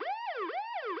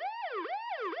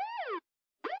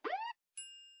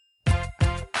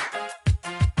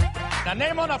The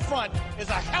name on the front is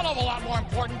a hell of a lot more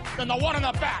important than the one on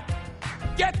the back.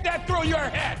 Get that through your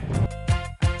head.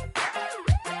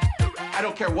 I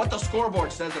don't care what the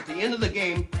scoreboard says at the end of the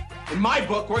game. In my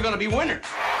book, we're going to be winners.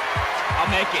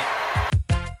 I'll make it.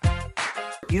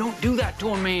 You don't do that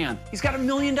to a man. He's got $1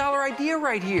 million idea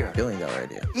right here. $1 billion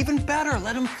idea. Even better,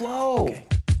 let him flow. Okay.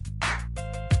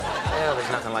 Well,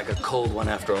 there's nothing like a cold one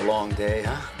after a long day,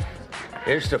 huh?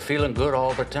 Here's to feeling good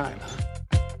all the time.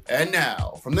 And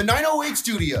now, from the 908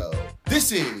 studio,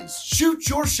 this is Shoot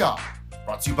Your Shot,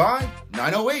 brought to you by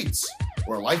 908s,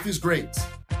 where life is great.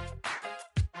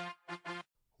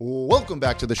 Welcome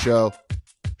back to the show.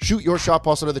 Shoot Your Shot,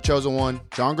 also to the chosen one.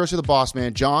 John Gross, the boss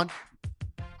man. John,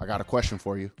 I got a question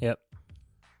for you. Yep.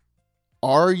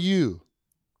 Are you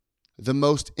the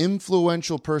most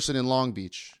influential person in Long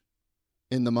Beach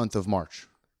in the month of March?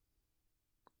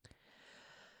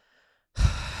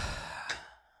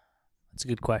 That's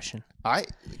a good question.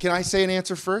 Can I say an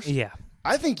answer first? Yeah.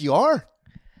 I think you are.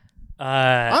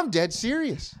 I'm dead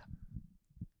serious.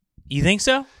 You think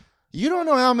so? You don't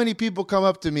know how many people come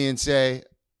up to me and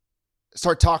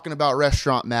start talking about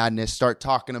Restaurant Madness, start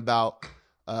talking about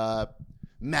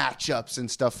matchups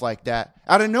and stuff like that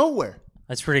out of nowhere.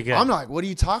 That's pretty good. I'm like, what are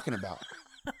you talking about?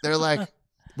 They're like,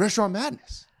 Restaurant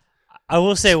Madness. I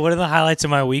will say one of the highlights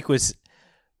of my week was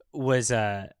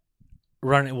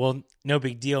running. Well, no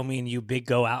big deal. Me and you, big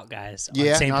go out guys.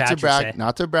 Yeah, on St. Patrick's Day.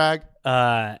 Not to brag.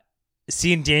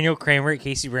 Seeing Daniel Kramer at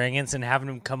Casey Brangens and having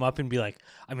him come up and be like,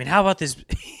 I mean, how about this?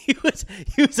 he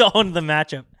was all into the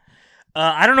matchup.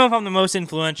 I don't know if I'm the most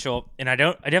influential, and I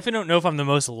definitely don't know if I'm the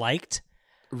most liked.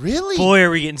 Really? Boy, are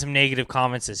we getting some negative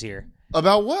comments this year.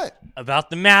 About what?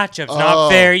 About the matchups. Not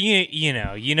fair.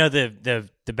 You know the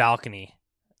balcony.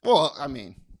 Well, I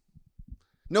mean,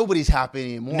 nobody's happy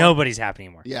anymore. Nobody's happy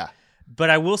anymore. Yeah. But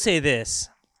I will say this.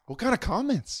 What kind of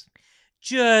comments?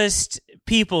 Just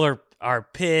people are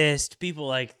pissed.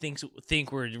 People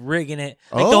think we're rigging it.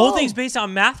 The whole thing's based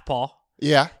on math, Paul.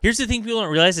 Yeah. Here's the thing people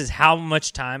don't realize is how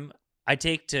much time I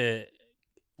take to,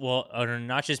 well,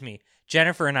 not just me,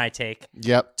 Jennifer and I take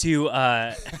to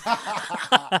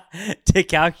to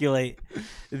calculate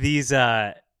these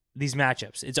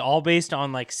matchups. It's all based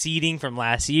on like seeding from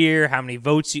last year, how many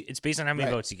votes it's based on how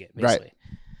many votes you get, basically.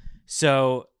 Right.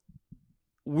 So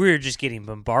we're just getting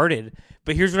bombarded.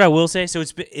 But here's what I will say. So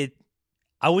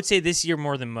I would say this year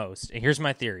more than most. And here's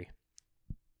my theory.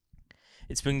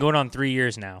 It's been going on 3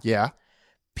 years now. Yeah.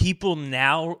 People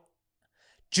now,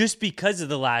 just because of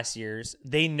the last years,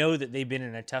 they know that they've been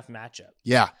in a tough matchup.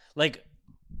 Yeah. Like,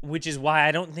 which is why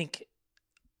I don't think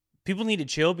people need to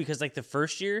chill, because like the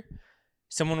first year,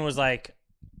 someone was like,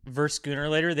 versus Schooner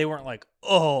later, they weren't like,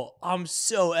 oh, I'm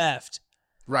so effed.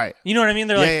 Right. You know what I mean?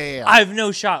 They're like, yeah. I have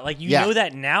no shot. Like, you know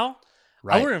that now?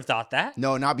 Right. I wouldn't have thought that.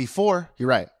 No, not before. You're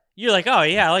right. You're like, oh,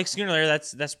 yeah, I like Schooner later.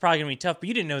 That's probably going to be tough. But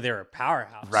you didn't know they were a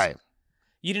powerhouse. Right.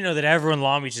 You didn't know that everyone in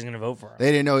Long Beach is going to vote for them.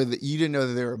 They didn't know that. You didn't know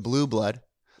that they were a blue blood.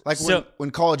 Like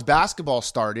when college basketball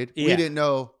started, we didn't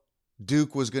know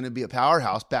Duke was going to be a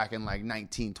powerhouse back in like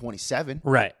 1927.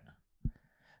 Right.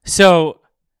 So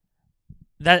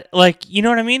that, like, you know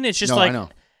what I mean? It's just I know.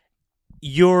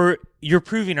 You're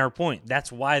proving our point.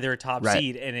 That's why they're a top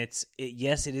seed, and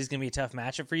yes, it is going to be a tough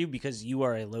matchup for you because you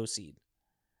are a low seed.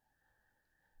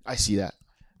 I see that.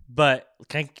 But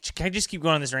can I just keep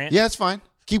going on this rant? Yeah, it's fine.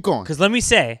 Keep going. Because let me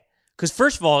say,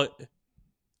 first of all,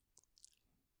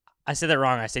 I said that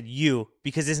wrong. I said you,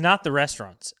 because it's not the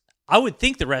restaurants. I would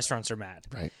think the restaurants are mad.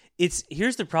 Right.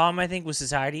 Here's the problem, I think, with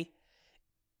society.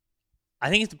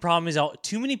 I think the problem is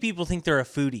too many people think they're a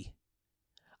foodie.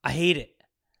 I hate it.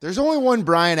 There's only one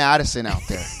Brian Addison out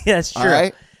there. Yeah, that's true. All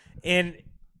right? And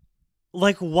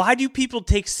like, why do people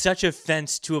take such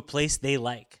offense to a place they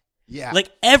like? Yeah.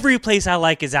 Like, every place I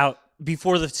like is out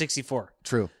before the 64.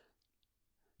 True.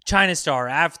 China Star,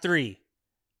 Av3.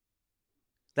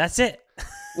 That's it.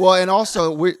 Well, and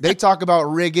also, they talk about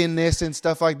rigging this and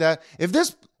stuff like that. If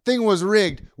this thing was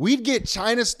rigged, we'd get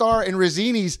China Star and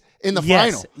Rizzini's in the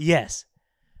final. Yes.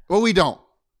 Well, we don't.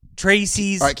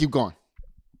 Tracy's. All right, keep going.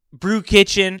 Brew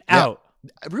Kitchen, out.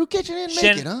 Brew Kitchen didn't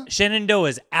make it, huh?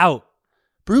 Shenandoah's out.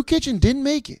 Brew Kitchen didn't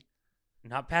make it.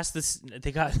 Not past this.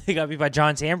 They got beat by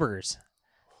John's Hamburgers.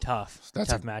 Tough. That's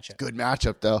tough a matchup. Good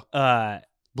matchup, though.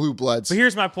 Blue Bloods. But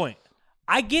here's my point.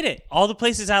 I get it. All the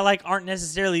places I like aren't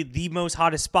necessarily the most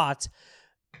hottest spots,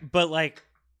 but like,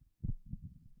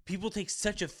 people take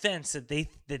such offense that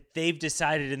they've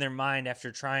decided in their mind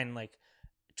after trying like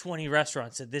 20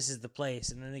 restaurants that this is the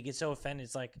place, and then they get so offended.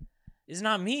 It's like, it's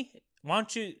not me. Why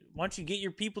don't you get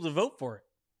your people to vote for it?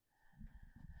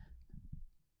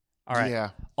 All right.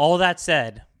 Yeah. All that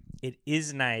said, it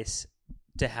is nice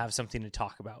to have something to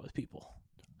talk about with people.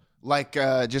 Like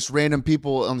just random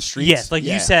people on the streets? Yes, like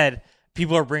you said,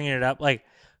 people are bringing it up. Like,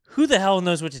 who the hell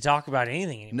knows what to talk about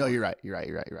anything anymore? No, you're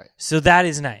right. So that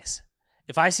is nice.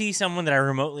 If I see someone that I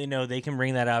remotely know, they can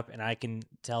bring that up, and I can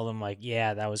tell them, like,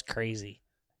 yeah, that was crazy.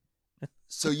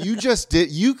 So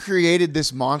you created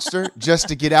this monster just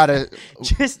to get out of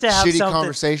just to have shitty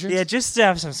conversations? Yeah, just to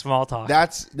have some small talk.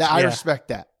 I respect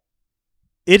that.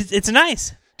 It's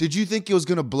nice. Did you think it was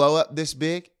going to blow up this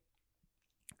big?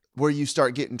 Where you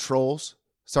start getting trolls,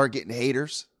 start getting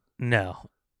haters? No,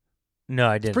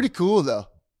 I didn't. It's pretty cool, though.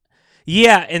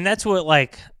 Yeah, and that's what,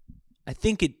 like, I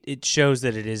think it shows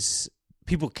that it is,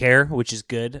 people care, which is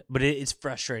good, but it's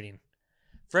frustrating.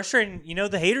 Frustrating,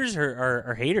 the haters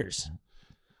are haters.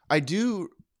 I do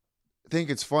think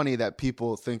it's funny that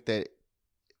people think that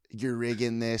you're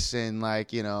rigging this and,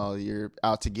 like, you're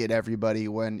out to get everybody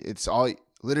when it's all,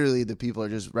 literally the people are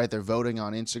just right there voting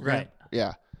on Instagram. Right.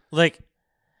 Yeah. Like,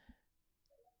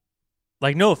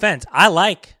 no offense, I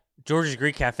like George's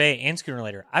Greek Cafe and Schooner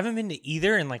Later. I haven't been to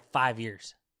either in like 5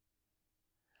 years.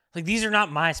 Like, these are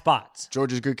not my spots.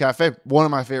 George's Greek Cafe, one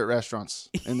of my favorite restaurants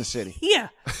in the city. Yeah.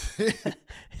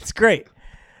 It's great.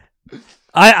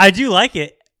 I do like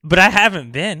it, but I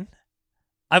haven't been.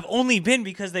 I've only been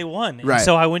because they won. And right.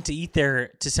 So I went to eat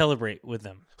there to celebrate with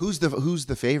them. Who's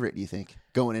the favorite, do you think,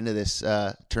 going into this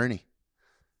tourney?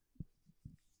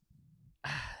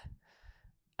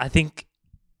 I think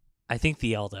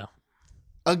the Eldo.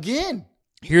 Again.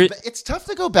 Here, it's tough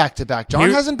to go back to back. John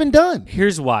hasn't been done.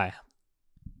 Here's why.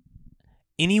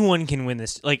 Anyone can win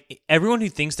this. Like, everyone who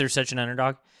thinks they're such an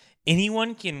underdog,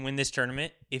 anyone can win this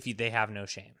tournament if they have no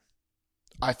shame.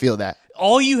 I feel that.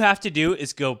 All you have to do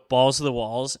is go balls to the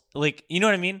walls. Like, you know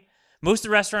what I mean? Most of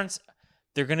the restaurants,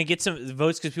 they're going to get some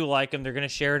votes because people like them. They're going to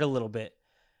share it a little bit.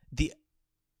 The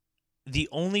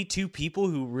only two people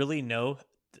who really know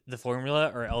the formula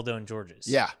are Eldo and George's.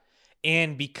 Yeah.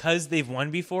 And because they've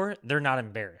won before, they're not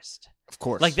embarrassed. Of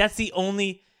course. Like, that's the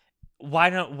only.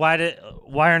 Why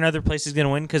aren't other places going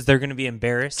to win? Because they're going to be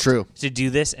embarrassed. True. To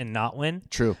do this and not win.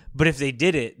 True. But if they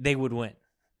did it, they would win.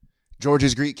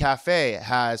 George's Greek Cafe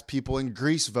has people in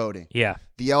Greece voting. Yeah.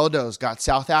 The Eldo's got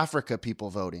South Africa people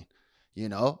voting.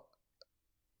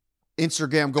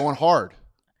 Instagram going hard.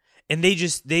 And they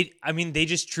just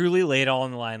truly lay it all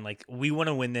on the line. Like, we want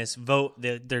to win this. Vote.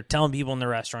 They're telling people in the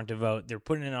restaurant to vote. They're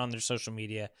putting it on their social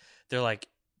media. They're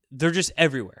just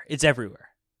everywhere. It's everywhere.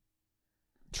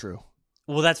 True.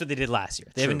 Well, that's what they did last year.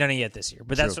 They haven't done it yet this year.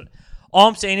 But True. that's what. All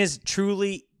I'm saying is,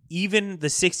 truly, even the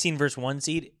 16 versus 1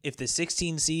 seed, if the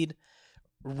 16 seed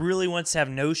really wants to have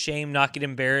no shame, not get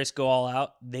embarrassed, go all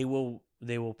out, they will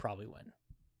probably win.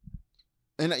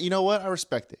 And you know what? I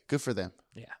respect it. Good for them.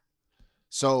 Yeah.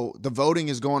 So the voting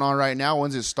is going on right now.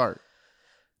 When's it start?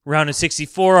 Round of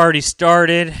 64 already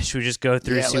started. Should we just go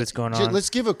through see what's going on? Let's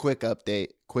give a quick update.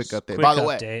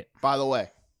 By the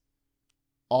way,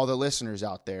 all the listeners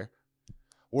out there,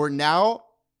 we're now,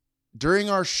 during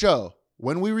our show,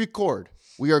 when we record,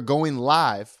 we are going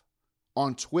live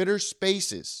on Twitter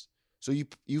Spaces. So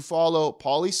you follow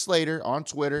Pauly Slater on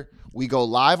Twitter. We go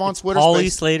live on Twitter Pauly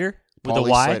Spaces. Slater with Pauly a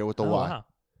Y? Slater with a Y.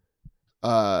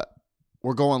 Wow.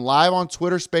 We're going live on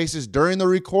Twitter Spaces during the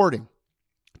recording,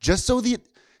 just so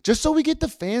we get the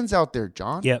fans out there,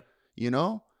 John. Yep.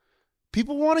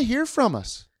 People want to hear from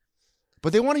us,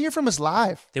 but they want to hear from us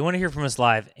live. They want to hear from us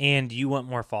live, and you want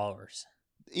more followers.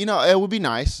 It would be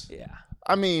nice. Yeah.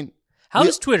 I mean,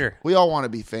 how's Twitter? We all want to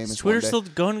be famous. Is Twitter still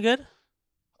going good?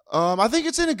 I think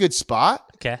it's in a good spot.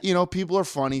 Okay. People are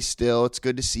funny still. It's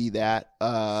good to see that.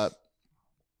 I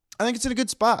think it's in a good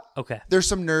spot. Okay. There's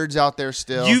some nerds out there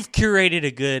still. You've curated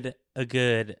a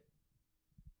good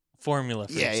formula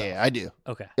for yourself. Yeah, I do.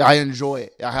 Okay. I enjoy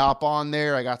it. I hop on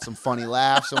there. I got some funny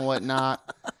laughs and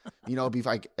whatnot.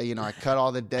 I cut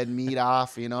all the dead meat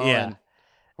off, Yeah. And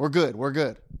we're good.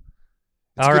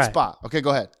 It's all a good right. spot. Okay,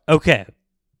 go ahead. Okay.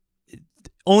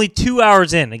 Only 2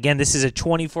 hours in. Again, this is a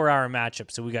 24-hour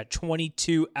matchup, so we got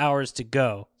 22 hours to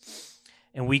go.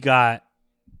 And we got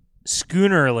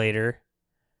Schooner Later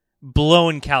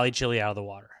blowing Cali Chili out of the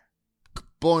water.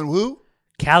 Blowing who?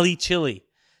 Cali Chili.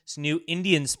 It's a new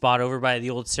Indian spot over by the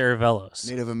old Caravellos.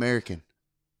 Native American.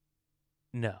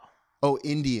 No. Oh,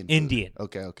 Indian. Indian.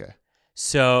 Okay.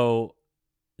 So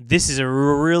this is a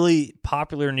really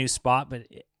popular new spot, but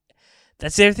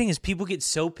that's the other thing is people get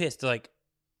so pissed. They're like,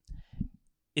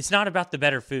 it's not about the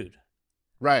better food.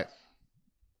 Right.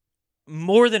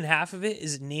 More than half of it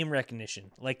is name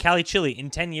recognition. Like Cali Chili in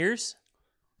 10 years?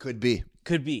 Could be.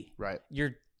 Right.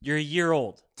 You're a year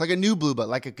old. It's like a new blue, but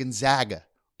like a Gonzaga.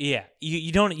 Yeah.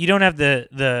 You don't have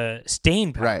the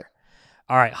staying power. Right.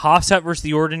 All right, Hofstat versus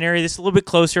The Ordinary. This is a little bit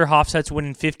closer. Hofstat's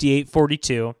winning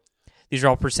 58-42. These are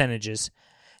all percentages.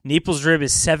 Naples Rib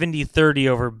is 70-30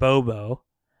 over Bobo.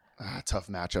 Tough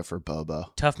matchup for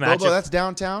Bobo. Tough matchup. Bobo, that's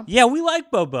downtown? Yeah, we like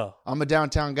Bobo. I'm a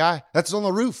downtown guy. That's on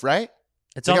the roof, right?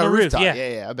 It's on the roof, yeah.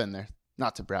 Yeah, I've been there.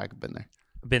 Not to brag, I've been there.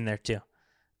 I've been there, too.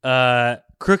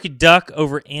 Crooked Duck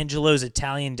over Angelo's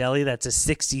Italian Deli. That's a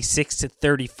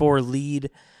 66-34 lead.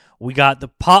 We got the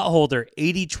Potholder,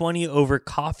 80-20 over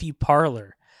Coffee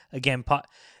Parlor. Again,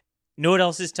 know what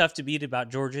else is tough to beat about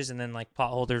George's, and then like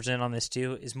Potholders in on this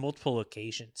too, is multiple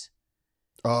locations.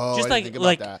 Oh, just I didn't think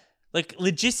about that. Like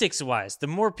logistics wise, the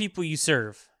more people you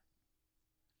serve,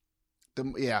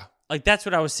 yeah. Like that's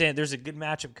what I was saying. There's a good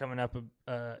matchup coming up,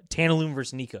 Tantalum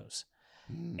versus Nikos,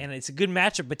 and it's a good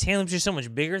matchup. But Tantalum's just so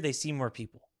much bigger; they see more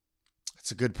people.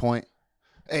 That's a good point.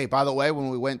 Hey, by the way,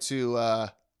 when we went to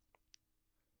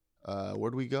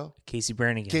where'd we go? Casey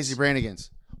Brannigan's.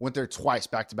 Went there twice,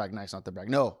 back-to-back nights, not the brag.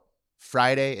 No,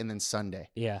 Friday and then Sunday.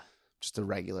 Yeah. Just a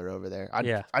regular over there.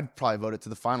 I'd probably vote it to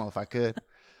the final if I could.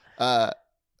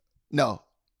 No.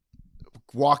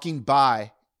 Walking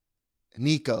by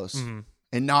Nico's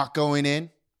and not going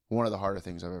in, one of the harder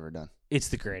things I've ever done. It's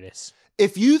the greatest.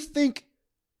 If you think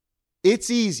it's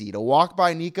easy to walk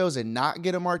by Nico's and not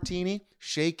get a martini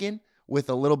shaken with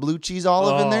a little blue cheese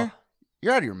olive in there,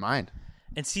 you're out of your mind.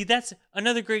 And see, that's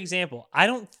another great example.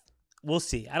 We'll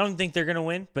see. I don't think they're going to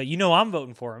win, but I'm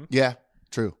voting for them. Yeah,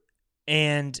 true.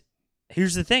 And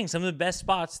here's the thing. Some of the best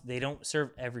spots, they don't serve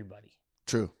everybody.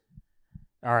 True.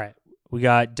 All right. We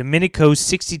got Domenico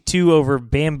 62 over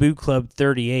Bamboo Club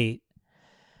 38.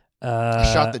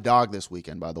 I shot the dog this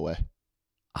weekend, by the way.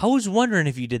 I was wondering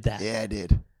if you did that. Yeah, I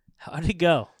did. How did it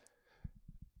go?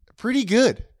 Pretty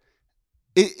good.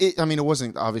 It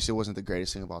wasn't the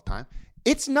greatest thing of all time.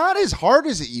 It's not as hard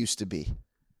as it used to be.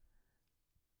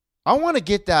 I want to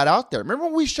get that out there. Remember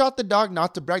when we shot the dog,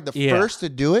 not to brag, first to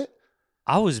do it?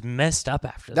 I was messed up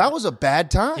after that. That was a bad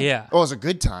time. Yeah. Well, it was a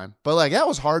good time. But that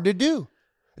was hard to do.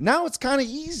 Now it's kind of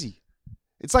easy.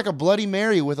 It's like a Bloody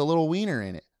Mary with a little wiener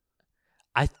in it.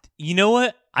 You know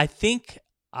what? I think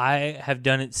I have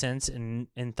done it since and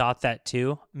thought that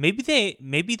too. Maybe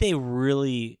they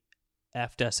really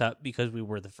effed us up because we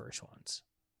were the first ones.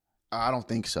 I don't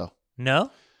think so.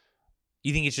 No?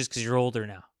 You think it's just because you're older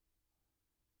now?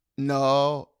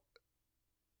 No,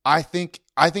 I think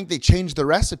they changed the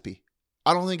recipe.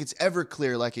 I don't think it's ever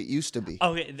clear like it used to be.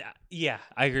 Okay, yeah,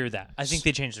 I agree with that. I think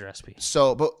they changed the recipe.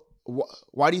 So, but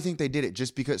why do you think they did it?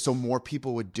 Just because so more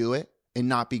people would do it and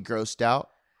not be grossed out?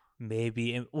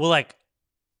 Maybe. Well,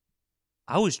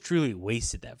 I was truly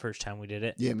wasted that first time we did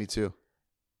it. Yeah, me too.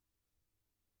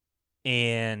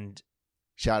 And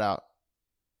shout out.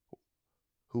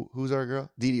 Who's our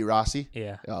girl? Didi Rossi?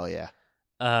 Yeah. Oh, yeah.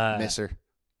 Miss her.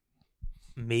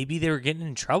 Maybe they were getting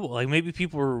in trouble. Maybe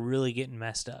people were really getting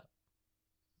messed up.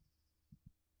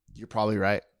 You're probably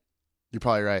right.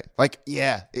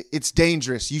 It's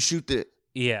dangerous. You shoot the...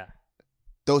 Yeah.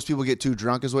 Those people get too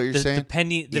drunk is what you're saying?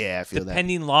 I feel that.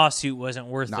 Pending lawsuit wasn't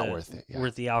worth it. Yeah.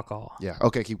 Worth the alcohol. Yeah.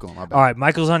 Okay, keep going. My bad. All right,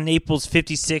 Michael's on Naples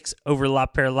 56 over La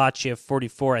Perlaccia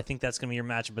 44. I think that's going to be your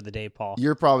matchup of the day, Paul.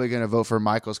 You're probably going to vote for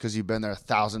Michael's because you've been there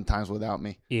 1,000 times without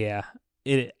me. Yeah.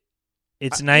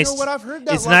 It's nice. You know what? I've heard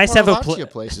that it's nice to have a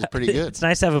place is pretty good. It's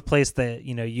nice to have a place that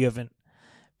you haven't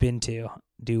been to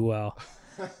do well.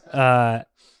 La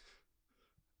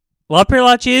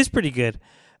Perlaccia is pretty good.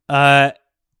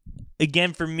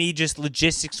 Again, for me, just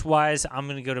logistics-wise, I'm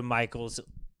going to go to Michael's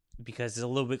because it's a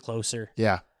little bit closer.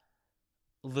 Yeah.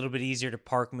 A little bit easier to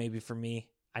park maybe for me.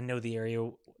 I know the area a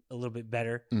little bit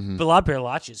better. Mm-hmm. But La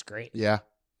Perlaccia is great. Yeah.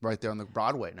 Right there on the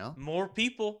Broadway, no? More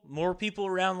people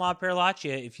around La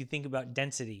Perlaccia if you think about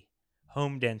density,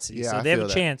 home density. Yeah, so they have a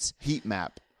chance. Heat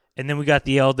map. And then we got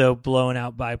the Eldo blowing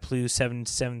out by Plu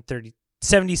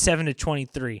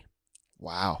 77-23.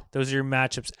 Wow. Those are your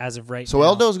matchups as of right now. So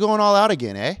Eldo's going all out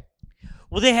again, eh?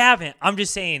 Well, they haven't. I'm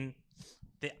just saying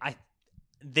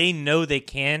they know they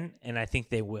can, and I think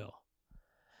they will.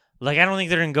 I don't think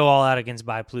they're going to go all out against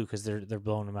Plu because they're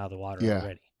blowing them out of the water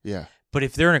already. Yeah. But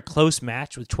if they're in a close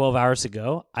match with 12 hours to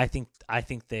go, I think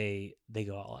they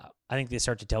go all out. I think they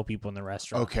start to tell people in the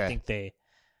restaurant. Okay. I think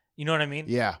you know what I mean?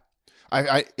 Yeah.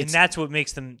 And that's what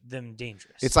makes them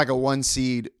dangerous. It's like a 1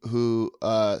 seed who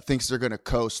thinks they're going to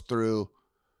coast through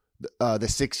the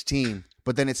 16,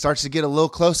 but then it starts to get a little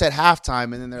close at halftime,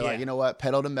 and then they're like, you know what,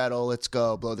 pedal to metal, let's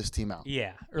go, blow this team out.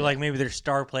 Yeah, or maybe their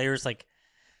star players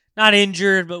not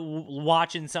injured, but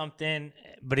watching something,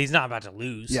 but he's not about to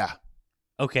lose. Yeah.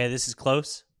 Okay, this is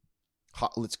close.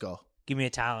 Let's go. Give me a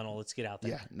Tylenol. Let's get out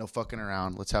there. Yeah, no fucking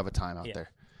around. Let's have a time out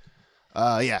there.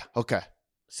 Yeah, okay.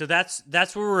 So that's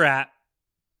where we're at.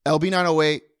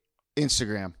 LB908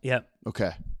 Instagram. Yep.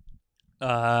 Okay.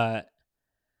 Can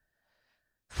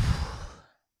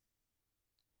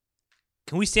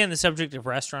we stay on the subject of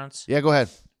restaurants? Yeah, go ahead.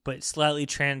 But slightly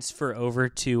transfer over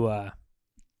to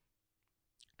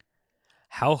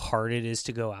how hard it is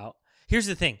to go out. Here's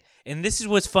the thing, and this is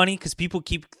what's funny because people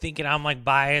keep thinking I'm like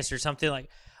biased or something. Like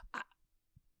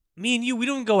me and you, we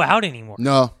don't go out anymore.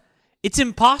 No. It's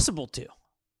impossible to.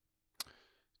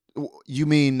 You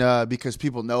mean because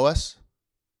people know us?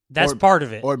 That's part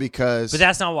of it. Or because... But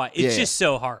that's not why. It's just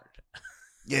so hard.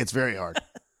 Yeah, it's very hard.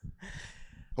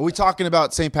 Are we talking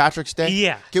about St. Patrick's Day?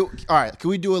 Yeah. All right. Can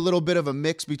we do a little bit of a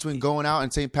mix between going out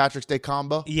and St. Patrick's Day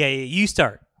combo? Yeah, you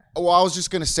start. Well, I was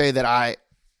just going to say that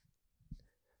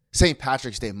St.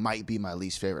 Patrick's Day might be my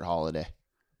least favorite holiday.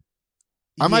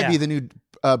 I might be the new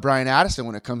Brian Addison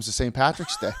when it comes to St.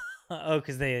 Patrick's Day. Oh,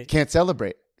 because they... Can't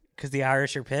celebrate. Because the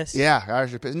Irish are pissed? Yeah,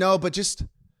 Irish are pissed. No, but just...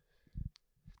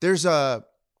 There's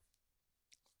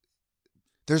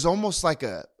almost like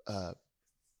a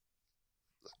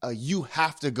you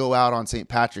have to go out on St.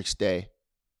 Patrick's Day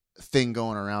thing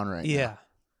going around right now. Yeah.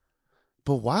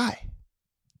 But why?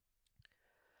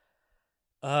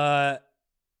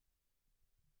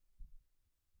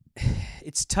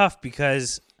 It's tough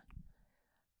because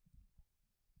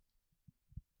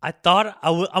I thought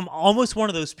I'm almost one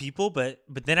of those people, but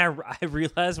then I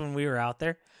realized when we were out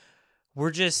there,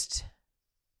 it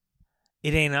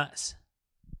ain't us.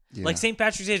 Yeah. Like St.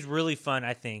 Patrick's Day is really fun,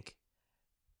 I think,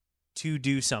 to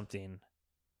do something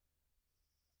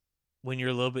when you're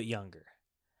a little bit younger.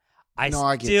 I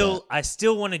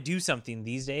still want to do something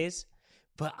these days,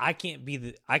 but I can't be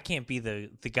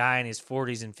the guy in his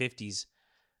 40s and 50s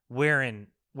wearing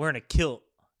a kilt.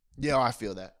 Yeah, I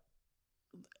feel that.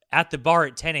 At the bar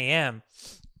at 10 a.m.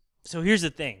 So here's the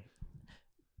thing.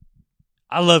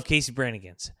 I love Casey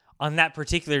Brannigan's. On that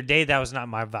particular day, that was not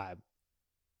my vibe.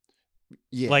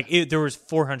 Yeah. Like, there was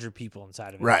 400 people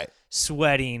inside of it. Right.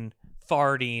 Sweating,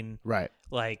 farting. Right.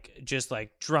 Like, just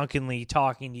like drunkenly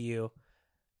talking to you.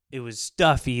 It was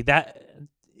stuffy.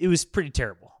 It was pretty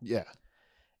terrible. Yeah.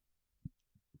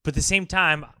 But at the same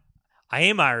time, I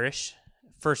am Irish,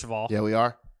 first of all. Yeah, we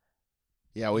are.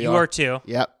 Yeah, we are. You are too.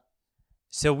 Yep.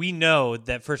 So we know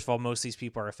that, first of all, most of these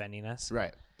people are offending us.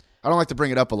 Right. I don't like to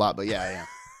bring it up a lot, but yeah, I am.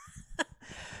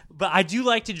 But I do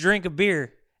like to drink a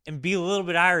beer and be a little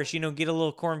bit Irish, get a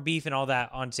little corned beef and all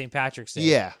that on St. Patrick's Day.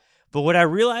 Yeah. But what I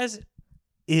realize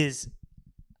is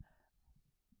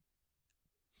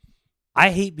I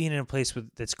hate being in a place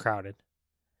that's crowded.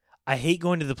 I hate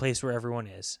going to the place where everyone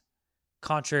is,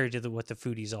 contrary to what the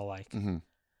foodies all like. Mm-hmm.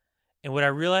 And what I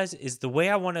realized is the way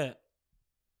I wanted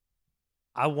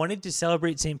to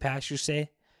celebrate St. Patrick's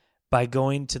Day by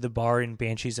going to the bar in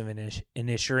Banshees of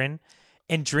Inisherin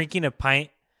and drinking a pint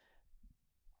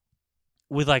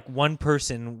with like one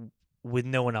person with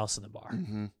no one else in the bar.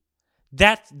 Mm-hmm.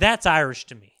 That's Irish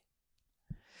to me.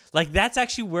 Like, that's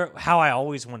actually how I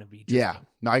always want to be drinking. Yeah,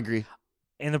 no, I agree.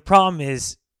 And the problem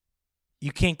is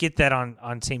you can't get that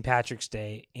on St. Patrick's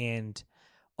Day. And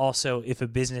also, if a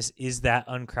business is that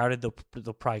uncrowded, they'll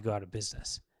probably go out of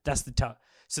business. That's the tough.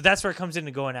 So that's where it comes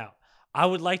into going out. I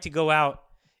would like to go out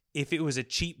if it was a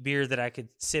cheap beer that I could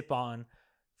sip on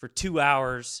for 2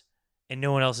 hours and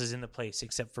no one else is in the place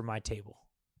except for my table.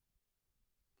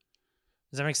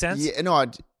 Does that make sense? Yeah, no,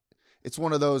 it's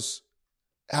one of those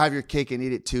have your cake and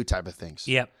eat it too type of things.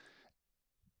 Yep.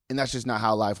 And that's just not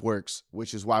how life works,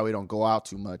 which is why we don't go out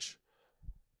too much.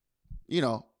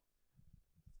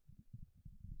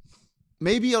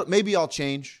 Maybe I'll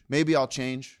change.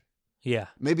 Yeah.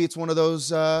 Maybe it's one of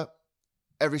those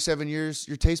every 7 years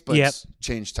your taste buds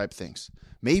change type things.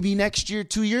 Maybe next year,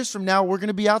 2 years from now, we're going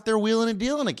to be out there wheeling and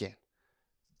dealing again.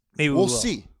 Maybe we'll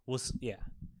see. Yeah.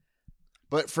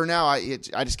 But for now, I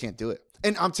just can't do it.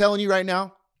 And I'm telling you right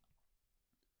now,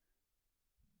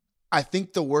 I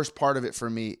think the worst part of it for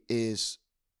me is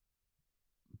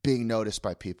being noticed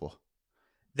by people.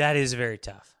 That is very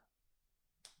tough.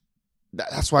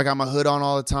 That's why I got my hood on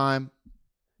all the time.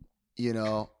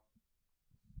 I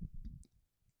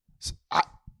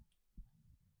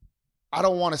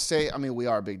don't want to say, we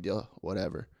are a big deal,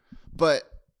 whatever. But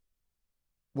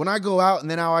when I go out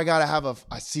and then now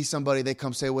I see somebody, they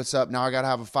come say what's up. Now I got to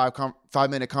have a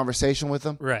 5-minute conversation with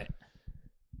them. Right.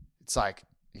 It's like,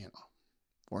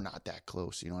 we're not that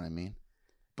close. You know what I mean?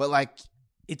 But like,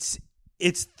 it's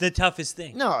the toughest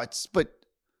thing. No,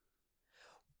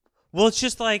 well, it's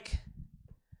just like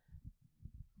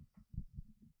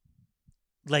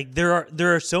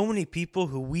there are so many people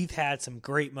who we've had some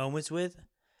great moments with,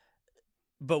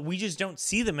 but we just don't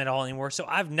see them at all anymore. So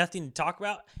I have nothing to talk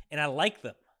about, and I like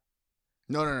them.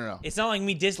 No. It's not like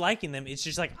me disliking them. It's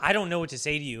just like, I don't know what to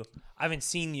say to you. I haven't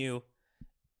seen you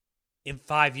in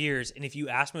 5 years. And if you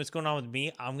ask me what's going on with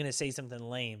me, I'm going to say something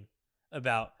lame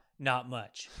about not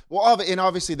much. Well, and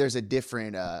obviously there's a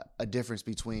difference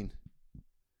between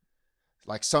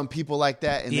like some people like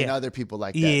that and then other people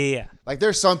like that. Yeah. Like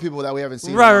there's some people that we haven't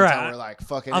seen in a long time. We're like,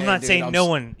 fucking I'm not dude, saying no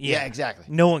one. Yeah, exactly.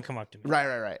 No one come up to me.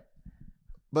 Right.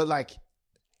 But like,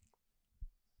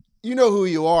 you know who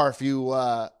you are if you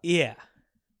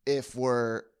if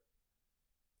we're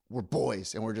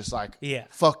boys and we're just like,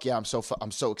 fuck yeah, I'm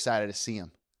so excited to see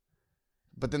him.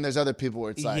 But then there's other people where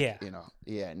it's like,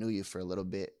 I knew you for a little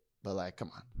bit, but like,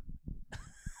 come on,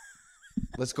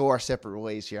 let's go our separate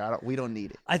ways here. We don't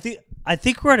need it. I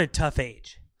think we're at a tough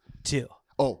age, too.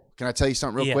 Oh, can I tell you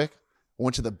something real quick? I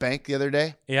went to the bank the other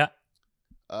day. Yeah.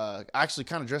 Actually,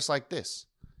 kind of dressed like this,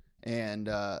 and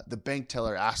the bank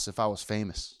teller asked if I was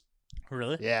famous.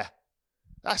 Really? Yeah.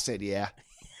 I said yeah.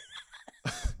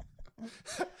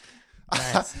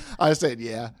 Nice. I said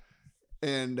yeah.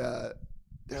 And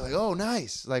they're like, oh,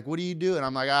 nice. Like, what do you do? And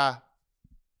I'm like,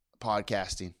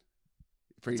 podcasting.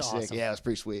 Pretty That's sick. awesome. Yeah, it's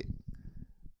pretty sweet.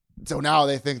 So now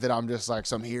they think that I'm just like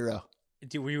some hero.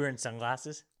 Were you wearing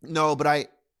sunglasses? No, but I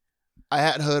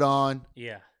had hood on.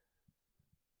 Yeah.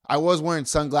 I was wearing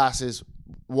sunglasses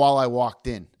while I walked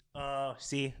in. Oh,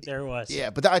 see, there it was. Yeah,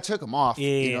 but I took them off,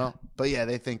 you know. But yeah,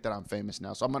 they think that I'm famous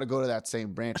now. So I'm going to go to that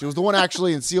same branch. It was the one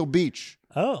actually in Seal Beach.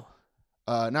 Oh.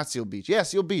 Not Seal Beach. Yeah,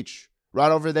 Seal Beach. Right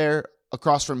over there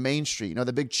across from Main Street. You know,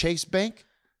 the big Chase Bank?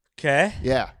 Okay.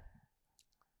 Yeah.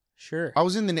 Sure. I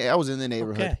was in the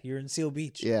neighborhood. Okay, you're in Seal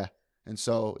Beach. Yeah. And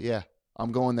so, yeah,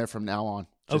 I'm going there from now on.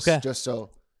 Just so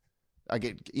I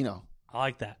get, you know. I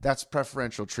like that. That's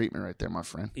preferential treatment right there, my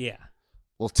friend. Yeah.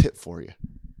 Little tip for you.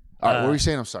 All right, what were you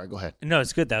saying? I'm sorry. Go ahead. No,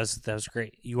 it's good. That was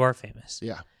great. You are famous.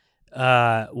 Yeah.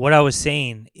 What I was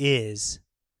saying is,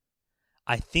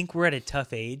 I think we're at a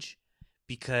tough age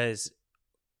because,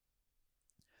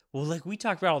 well, like we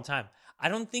talk about all the time, I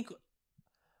don't think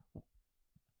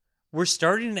we're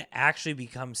starting to actually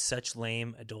become such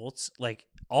lame adults. Like,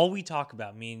 all we talk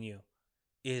about, me and you,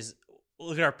 is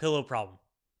look at our pillow problem.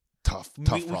 Tough We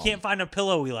problem. can't find a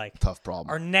pillow we like. Tough problem.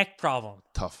 Our neck problem.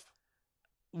 Tough.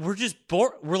 We're just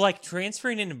bored. We're like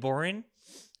transferring into boring,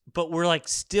 but we're like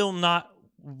still not.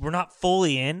 We're not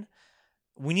fully in.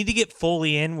 We need to get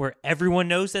fully in where everyone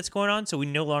knows that's going on, so we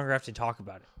no longer have to talk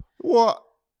about it. Well,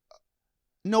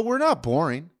 no, we're not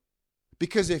boring,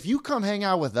 because if you come hang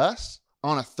out with us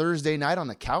on a Thursday night on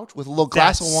the couch with a little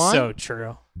glass of wine, so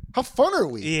true. How fun are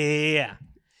we? Yeah.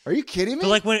 Are you kidding me? But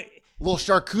like when a little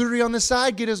charcuterie on the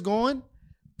side, get us going.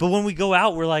 But when we go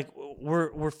out, we're like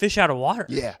we're fish out of water.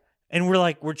 Yeah. And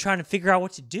we're trying to figure out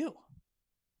what to do.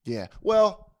 Yeah.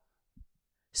 Well,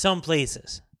 some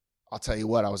places. I'll tell you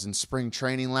what, I was in spring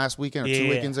training last weekend or 2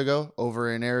 weekends ago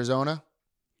over in Arizona.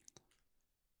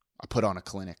 I put on a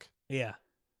clinic. Yeah.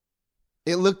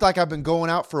 It looked like I've been going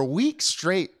out for a week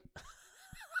straight.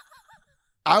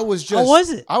 I was just How was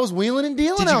it? I was wheeling and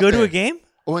dealing. Did you go to a game?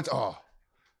 Went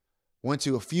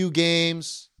to a few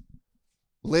games,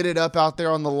 lit it up out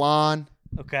there on the lawn.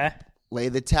 Okay. Lay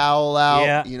the towel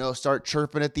out, start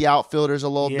chirping at the outfielders a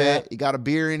little bit. You got a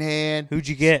beer in hand. Who'd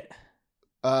you get?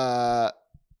 Cole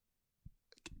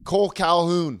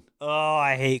Calhoun. Oh,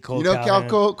 I hate Cole Calhoun. You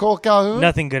know Cole Calhoun?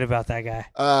 Nothing good about that guy.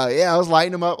 I was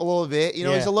lighting him up a little bit.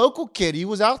 He's a local kid. He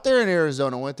was out there in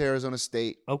Arizona, went to Arizona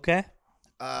State. Okay.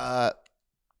 But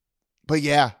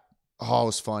yeah. Oh, it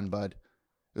was fun, bud.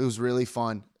 It was really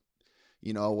fun.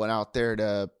 Went out there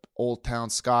to Old Town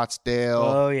Scottsdale.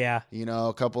 Oh, yeah.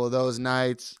 A couple of those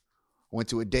nights. Went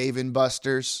to a Dave &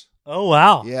 Buster's. Oh,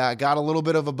 wow. Yeah, I got a little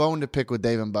bit of a bone to pick with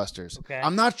Dave & Buster's. Okay.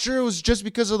 I'm not sure it was just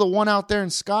because of the one out there in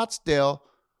Scottsdale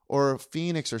or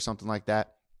Phoenix or something like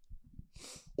that.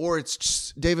 Or it's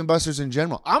just Dave & Buster's in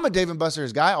general. I'm a Dave &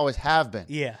 Buster's guy, always have been.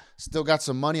 Yeah. Still got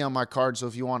some money on my card, so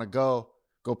if you want to go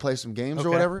play some games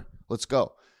or whatever, let's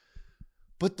go.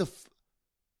 But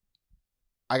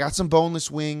I got some boneless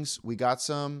wings. We got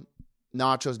some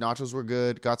nachos. Nachos were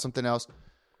good. Got something else.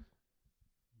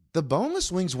 The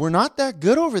boneless wings were not that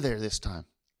good over there this time.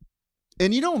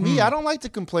 And you know me, I don't like to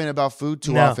complain about food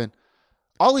too often.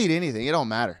 I'll eat anything. It don't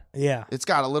matter. Yeah. It's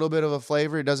got a little bit of a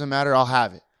flavor. It doesn't matter. I'll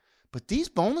have it. But these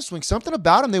boneless wings, something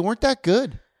about them, they weren't that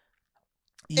good.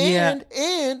 Yeah.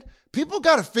 And people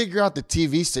got to figure out the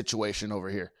TV situation over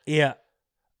here. Yeah.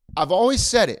 I've always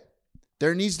said it.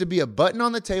 There needs to be a button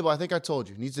on the table. I think I told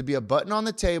you. Needs to be a button on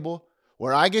the table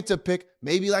where I get to pick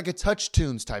maybe like a Touch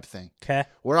Tunes type thing. Okay.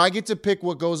 Where I get to pick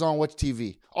what goes on which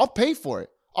TV. I'll pay for it.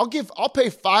 I'll pay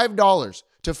 $5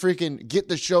 to freaking get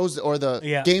the shows or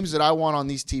the games that I want on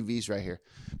these TVs right here.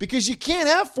 Because you can't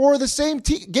have 4 of the same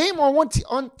game on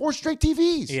on 4 straight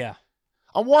TVs. Yeah.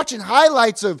 I'm watching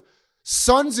highlights of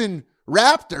Suns and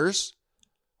Raptors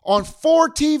on 4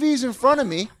 TVs in front of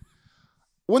me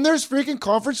when there's freaking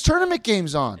conference tournament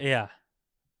games on. Yeah.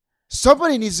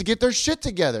 Somebody needs to get their shit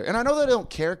together. And I know they don't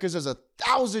care because there's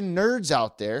 1,000 nerds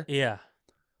out there. Yeah.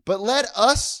 But let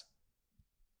us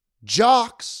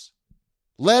jocks,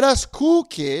 let us cool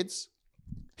kids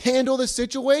handle the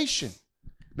situation.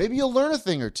 Maybe you'll learn a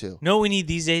thing or two. No, what we need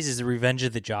these days is the revenge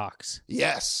of the jocks.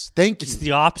 Yes. Thank you. It's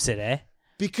the opposite, eh?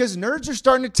 Because nerds are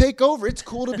starting to take over. It's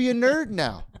cool to be a nerd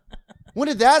now. When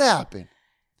did that happen?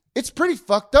 It's pretty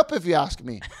fucked up if you ask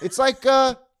me. It's like,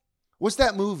 what's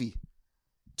that movie?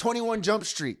 21 Jump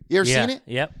Street. You ever seen it?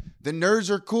 Yep. The nerds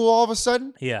are cool all of a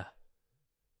sudden? Yeah.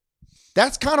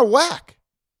 That's kind of whack.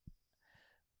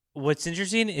 What's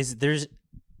interesting is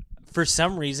for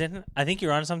some reason, I think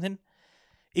you're on something.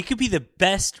 It could be the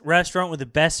best restaurant with the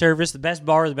best service, the best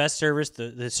bar with the best service.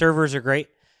 The servers are great.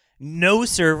 No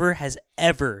server has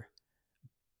ever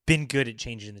been good at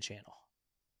changing the channel.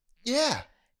 Yeah.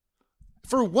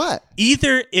 For what?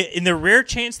 Either in the rare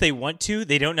chance they want to,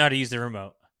 they don't know how to use the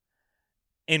remote.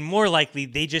 And more likely,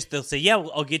 they'll say, yeah,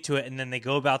 well, I'll get to it. And then they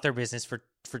go about their business for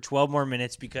 12 more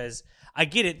minutes because I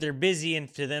get it. They're busy.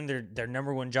 And to them, their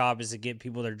number one job is to get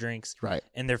people their drinks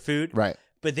and their food. Right.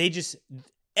 But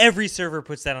every server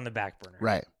puts that on the back burner.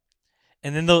 Right.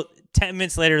 And then 10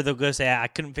 minutes later, they'll go say, I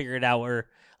couldn't figure it out. Or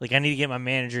like, I need to get my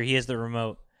manager. He has the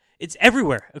remote. It's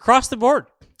everywhere across the board.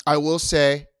 I will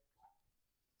say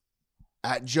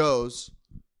at Joe's,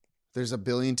 there's 1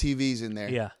 billion TVs in there.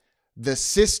 Yeah. The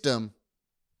system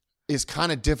is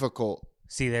kind of difficult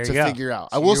to figure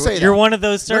out. So I will say that. You're one of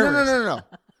those servers. No.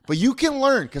 But you can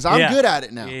learn because I'm good at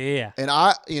it now. Yeah. And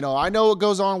I know what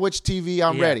goes on which TV.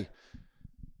 I'm ready.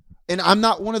 And I'm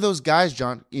not one of those guys,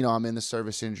 John. I'm in the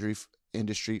service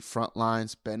industry, front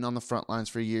lines, been on the front lines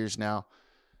for years now.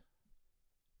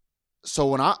 So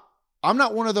when I'm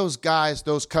not one of those guys,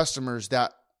 those customers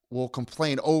that will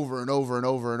complain over and over and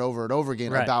over and over and over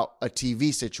again about a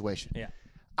TV situation. Yeah.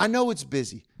 I know it's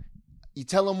busy. You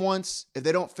tell them once, if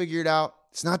they don't figure it out,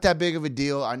 it's not that big of a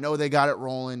deal. I know they got it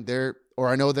rolling.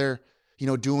 I know they're,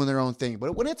 doing their own thing.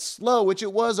 But when it's slow, which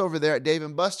it was over there at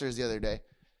Dave & Buster's the other day,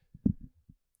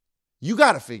 you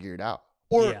got to figure it out.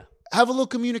 Or have a little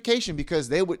communication because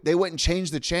they went and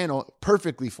changed the channel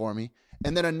perfectly for me.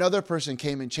 And then another person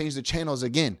came and changed the channels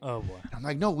again. Oh, boy. And I'm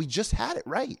like, no, we just had it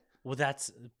right. Well,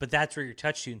 that's where your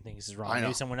touch tune thing is wrong.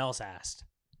 Maybe someone else asked.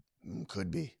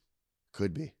 Could be.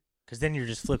 Because then you're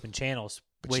just flipping channels,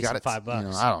 wasting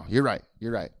 $5. I don't. You're right.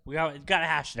 We got to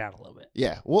hash it out a little bit.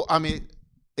 Yeah. Well, I mean,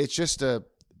 it's just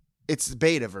it's the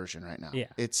beta version right now. Yeah.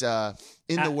 It's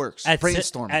in the works.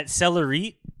 Brainstorming. At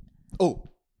Celery. Oh.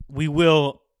 We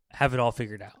will have it all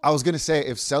figured out. I was going to say,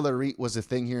 if Celery was a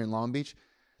thing here in Long Beach,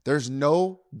 there's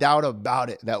no doubt about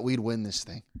it that we'd win this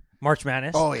thing. March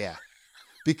Madness? Oh, yeah.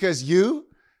 Because you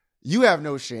have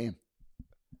no shame.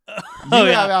 You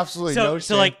have absolutely no shame.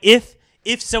 So, like,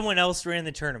 if someone else ran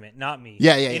the tournament, not me.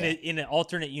 Yeah. In an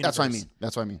alternate universe.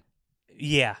 That's what I mean.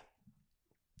 Yeah.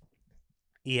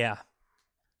 Yeah.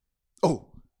 Oh,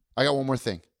 I got one more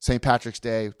thing. St. Patrick's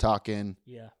Day, talking.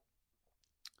 Yeah.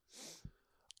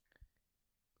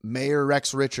 Mayor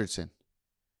Rex Richardson.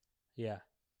 Yeah.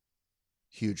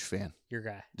 Huge fan. Your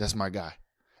guy. That's my guy.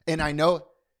 And I know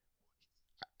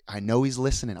he's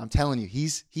listening. I'm telling you,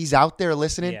 he's out there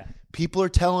listening. Yeah. People are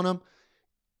telling him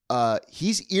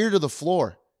he's ear to the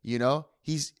floor,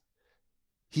 He's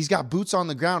got boots on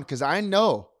the ground because I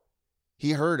know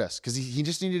he heard us because he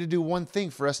just needed to do one thing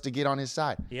for us to get on his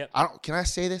side. Yep. Can I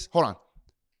say this? Hold on.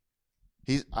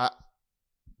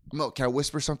 Can I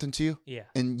whisper something to you? Yeah.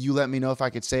 And you let me know if I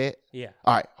could say it? Yeah.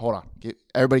 All right, hold on.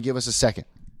 Everybody give us a second.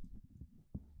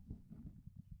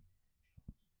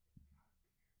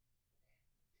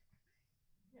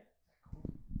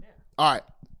 All right.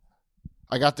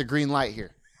 I got the green light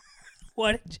here.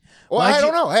 What? Well, I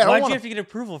don't know. Hey, why'd you have to get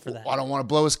approval for that? I don't want to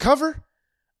blow his cover.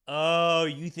 Oh,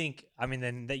 you think? I mean,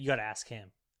 then you got to ask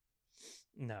him.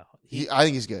 No, I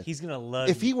think he's good. He's gonna love.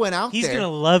 If he went out, he's gonna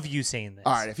love you saying this.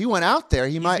 All right, if he went out there,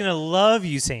 he's gonna love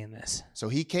you saying this. So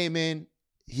he came in.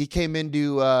 He came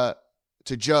into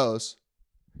to Joe's.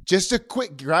 Just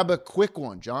grab a quick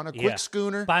one, John. A quick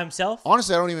schooner by himself.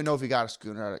 Honestly, I don't even know if he got a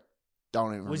schooner. I don't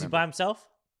even remember. Was he by himself?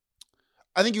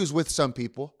 I think he was with some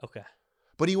people. Okay,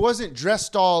 but he wasn't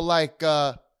dressed all like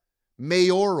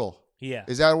mayoral. Yeah,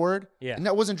 is that a word? Yeah, and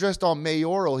that wasn't dressed all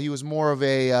mayoral. He was more of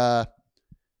a.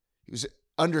 He was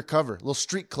undercover, little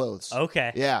street clothes.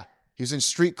 Okay. Yeah. He was in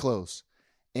street clothes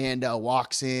and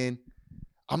walks in.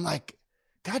 I'm like,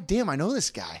 God damn, I know this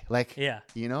guy. Like, Yeah.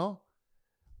 you know,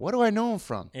 what do I know him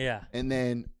from? Yeah. And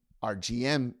then our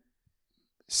GM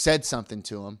said something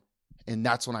to him, and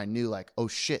that's when I knew, like, oh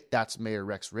shit, that's Mayor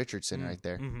Rex Richardson right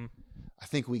there. Mm-hmm. I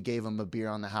think we gave him a beer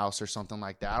on the house or something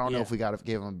like that. I don't know if we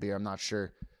gave him a beer. I'm not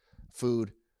sure.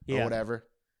 Food or whatever.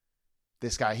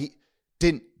 This guy, he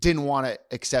didn't want to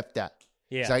accept that.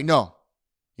 Yeah. He's like, no,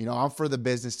 you know, I'm for the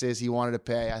businesses. He wanted to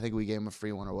pay. I think we gave him a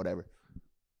free one or whatever.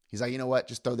 He's like, you know what?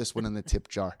 Just throw this one in the tip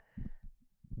jar.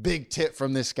 Big tip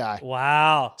from this guy.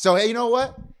 Wow. So, hey, you know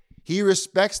what? He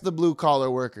respects the blue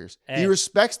collar workers. Hey. He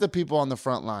respects the people on the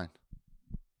front line.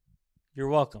 You're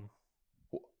welcome.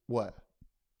 What?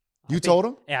 You told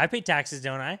him? Yeah, I pay taxes,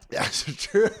 don't I? That's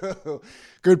true.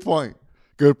 Good point.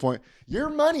 Good point. Your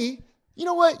money, you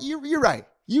know what? You're right.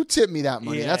 You tip me that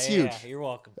money. That's huge. Yeah, you're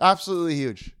welcome. Absolutely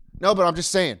huge. No, but I'm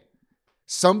just saying,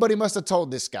 somebody must have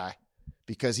told this guy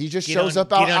because he just shows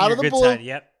up out of the blue. Side.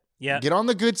 Yep. Get on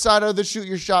the good side of the shoot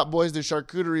your shot boys, the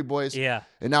charcuterie boys. Yeah.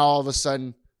 And now all of a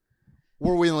sudden,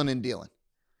 we're wheeling and dealing.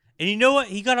 And you know what?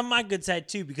 He got on my good side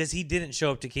too because he didn't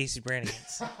show up to Casey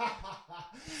Brannigan's.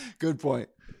 Good point.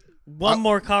 One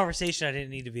more conversation I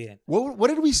didn't need to be in. What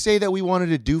did we say that we wanted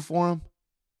to do for him?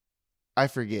 I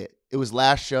forget. It was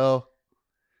last show.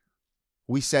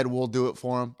 We said we'll do it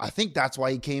for him. I think that's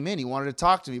why he came in. He wanted to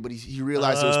talk to me, but he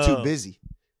realized it was too busy.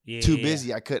 Yeah, too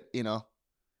busy. I could, you know.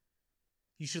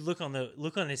 You should look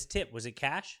on his tip. Was it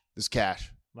cash? This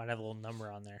cash. Might have a little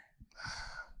number on there.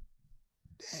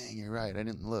 Dang, you're right. I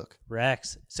didn't look.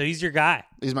 Rex. So he's your guy.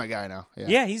 He's my guy now.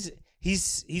 Yeah,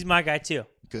 he's my guy too.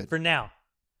 Good. For now.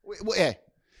 Hey,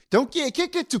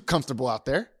 can't get too comfortable out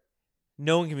there.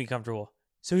 No one can be comfortable.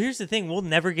 So here's the thing: we'll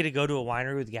never get to go to a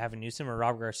winery with Gavin Newsom or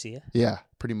Rob Garcia. Yeah,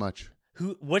 pretty much.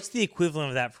 What's the equivalent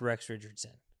of that for Rex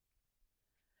Richardson?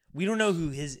 We don't know who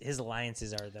his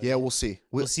alliances are, though. Yeah, we'll see.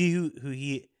 We'll see who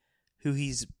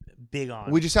he's big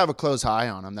on. We just have a close eye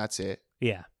on him. That's it.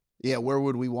 Yeah. Yeah. Where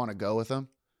would we want to go with him?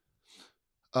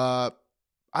 I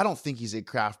don't think he's a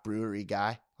craft brewery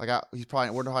guy. Like we're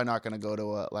probably not going to go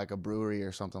to a brewery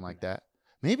or something like that.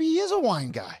 Maybe he is a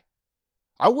wine guy.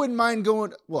 I wouldn't mind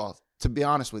going. Well, to be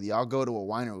honest with you, I'll go to a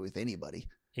winery with anybody.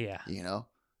 Yeah. You know.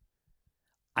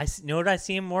 I know what I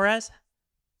see him more as?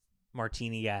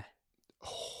 Martini guy.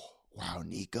 Oh, wow,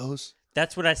 Nico's.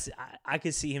 That's what I see. I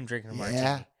could see him drinking a martini.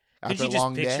 Yeah. Could you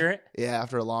just picture it? Yeah,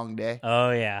 after a long day.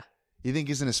 Oh, yeah. You think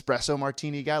he's an espresso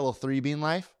martini guy, a little 3-bean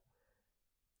life?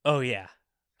 Oh, yeah.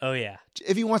 Oh, yeah.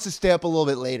 If he wants to stay up a little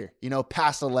bit later,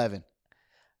 past 11.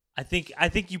 I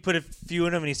think you put a few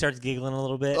in him and he starts giggling a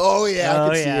little bit. Oh, yeah.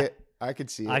 I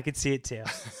could see it. I could see it too.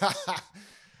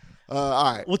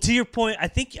 All right. Well, to your point, I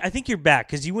think you're back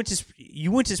because you went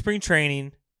to spring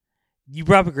training. You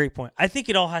brought up a great point. I think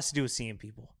it all has to do with seeing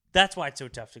people. That's why it's so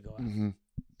tough to go out. Mm-hmm.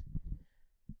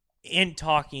 And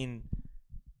talking,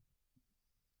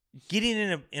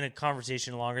 getting in a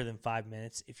conversation longer than 5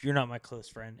 minutes, if you're not my close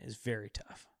friend, is very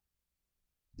tough.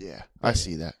 Yeah, I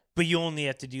see that. But you only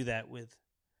have to do that with,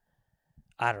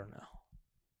 I don't know.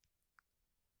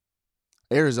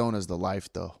 Arizona's the life,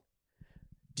 though.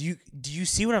 Do you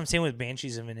see what I'm saying with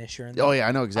Banshees of Inisherin? Oh yeah,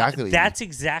 I know exactly. That's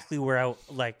exactly where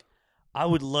I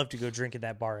would love to go drink at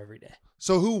that bar every day.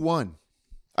 So who won?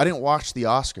 I didn't watch the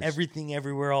Oscars. Everything,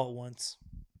 everywhere, all at once.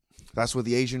 That's with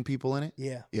the Asian people in it?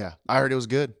 Yeah. Yeah. I heard it was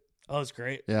good. Oh, it's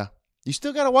great. Yeah. You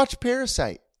still got to watch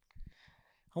Parasite.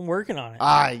 I'm working on it.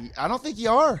 I don't think you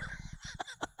are.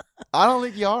 I don't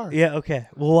think you are. Yeah, okay.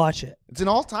 We'll watch it. It's an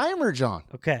all-timer, John.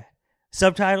 Okay.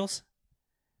 Subtitles?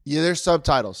 Yeah, there's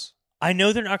subtitles. I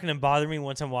know they're not going to bother me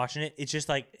once I'm watching it. It's just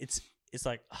like, it's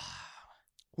like...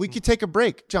 We could take a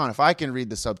break. John, if I can read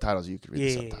the subtitles, you can read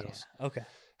the subtitles. Yeah. Okay.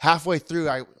 Halfway through,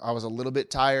 I was a little bit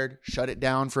tired. Shut it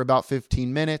down for about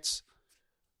 15 minutes.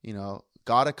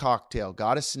 Got a cocktail,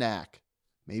 got a snack.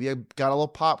 Maybe I got a little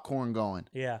popcorn going.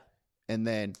 Yeah. And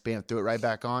then, bam, threw it right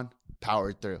back on.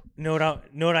 Powered through. Know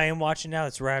what I am watching now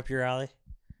that's right up your alley?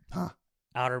 Huh?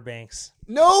 Outer Banks.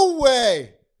 No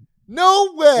way.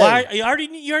 No way. Well, you already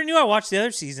knew I watched the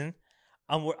other season.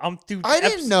 I'm through. I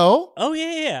didn't know. Oh,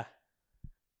 yeah.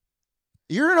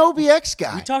 You're an OBX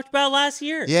guy. We talked about it last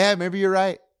year. Yeah, maybe you're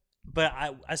right. But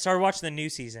I started watching the new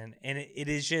season, and it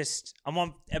is just, I'm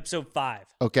on episode 5.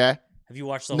 Okay. Have you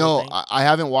watched the whole thing? No, I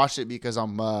haven't watched it because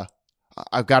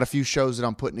I've got a few shows that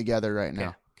I'm putting together right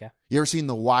now. Okay. You ever seen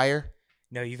The Wire?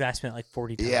 No, you've asked me it like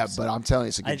 40 times. Yeah, but I'm telling you,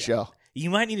 it's a good show. You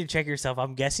might need to check yourself.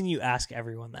 I'm guessing you ask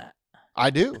everyone that. I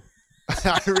do.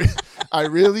 I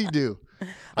really do.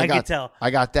 I can tell.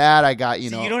 I got that. I got,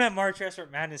 So you don't have March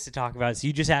Restaurant Madness to talk about, so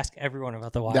you just ask everyone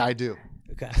about The Wire. Yeah, I do.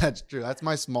 Okay. That's true. That's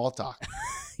my small talk.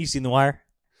 You seen The Wire?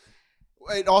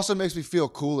 It also makes me feel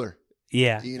cooler.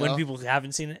 Yeah. You know? When people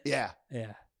haven't seen it. Yeah.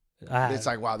 Yeah. It's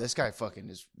like, wow, this guy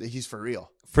fucking he's for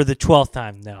real. For the 12th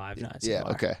time, no, I've not seen it.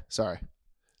 Yeah, okay. Sorry.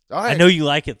 All right. I know you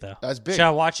like it, though. That's big. Should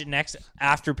I watch it next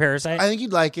after Parasite? I think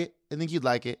you'd like it.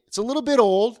 It's a little bit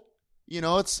old. You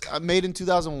know, it's made in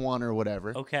 2001 or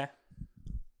whatever. Okay.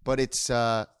 But it's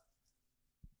there's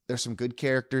some good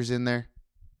characters in there.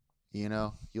 You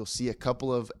know, you'll see a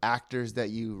couple of actors that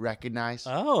you recognize.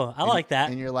 Oh, I like that.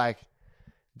 And you're like,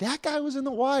 that guy was in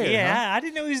The Wire. Yeah, huh? I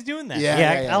didn't know he was doing that.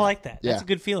 Yeah, I like that. Yeah. That's a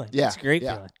good feeling. Yeah. It's a great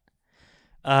Yeah.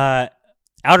 feeling.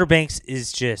 Outer Banks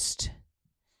is just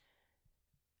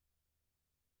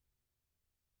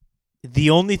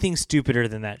the only thing stupider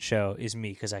than that show is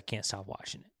me because I can't stop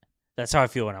watching it. That's how I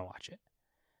feel when I watch it.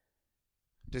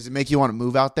 Does it make you want to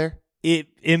move out there?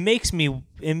 It makes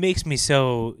me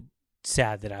so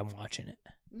sad that I'm watching it.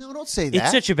 No, don't say that.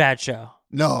 It's such a bad show.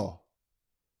 No.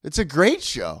 It's a great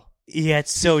show. Yeah,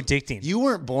 it's so addicting. You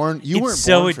weren't born. It's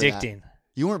so addicting.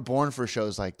 You weren't born for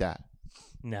shows like that.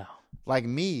 No. Like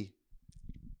me,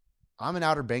 I'm an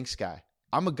Outer Banks guy.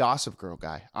 I'm a Gossip Girl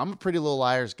guy. I'm a Pretty Little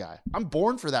Liars guy. I'm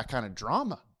born for that kind of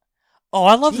drama. Oh,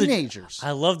 I love teenagers.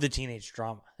 I love the teenage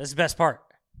drama. That's the best part.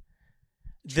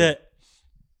 I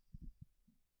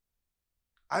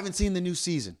haven't seen the new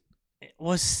season.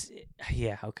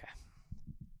 Yeah, okay.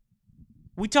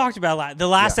 We talked about the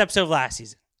last episode of last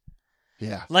season.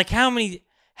 Yeah. Like how many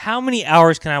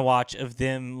hours can I watch of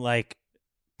them like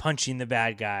punching the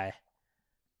bad guy?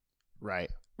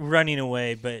 Right. Running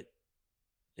away, but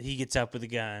he gets up with a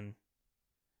gun.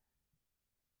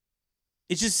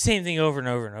 It's just the same thing over and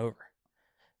over and over.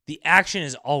 The action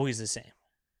is always the same.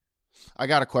 I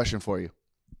got a question for you.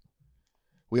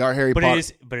 We are Harry Potter.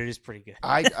 But it is pretty good.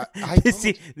 I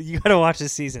See, you got to watch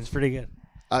this season. It's pretty good.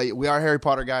 We are Harry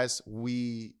Potter guys.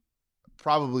 We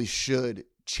probably should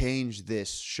change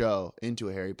this show into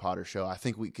a Harry Potter show. I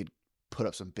think we could put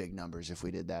up some big numbers if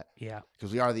we did that. Yeah.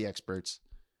 Because we are the experts.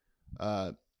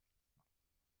 But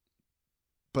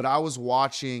I was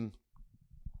watching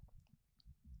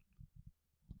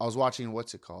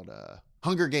what's it called?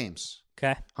 Hunger Games.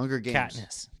 Okay. Hunger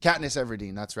Games. Katniss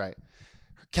Everdeen, that's right.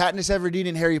 Katniss Everdeen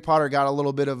and Harry Potter got a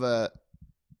little bit of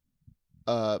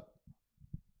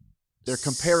they're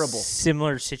comparable.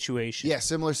 Similar situation. Yeah,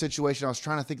 similar situation. I was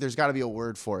trying to think there's got to be a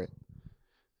word for it.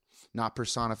 Not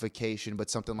personification, but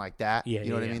something like that. Yeah, you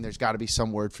know what I mean? There's got to be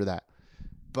some word for that.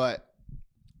 But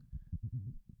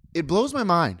it blows my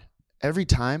mind every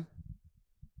time.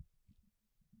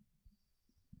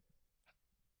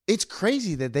 It's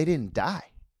crazy that they didn't die.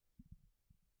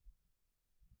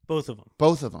 Both of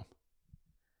them.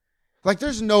 Like,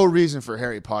 there's no reason for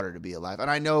Harry Potter to be alive. And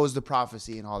I know it was the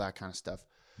prophecy and all that kind of stuff.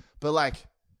 But, like,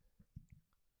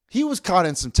 he was caught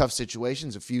in some tough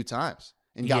situations a few times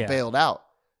and got bailed out.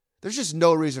 There's just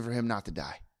no reason for him not to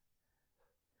die.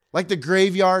 Like the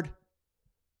graveyard.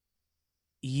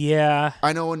 Yeah.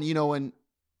 I know when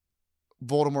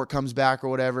Voldemort comes back or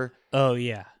whatever. Oh,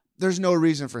 yeah. There's no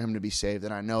reason for him to be saved.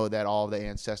 And I know that all the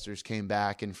ancestors came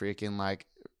back and freaking, like,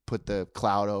 put the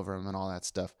cloud over him and all that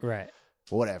stuff. Right.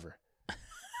 Whatever.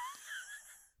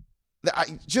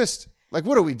 I just, like,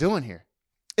 what are we doing here?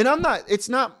 And I'm not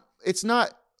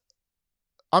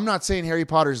saying Harry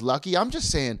Potter's lucky. I'm just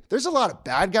saying there's a lot of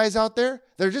bad guys out there.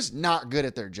 They're just not good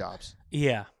at their jobs.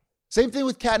 Yeah. Same thing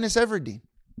with Katniss Everdeen.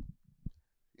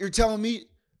 You're telling me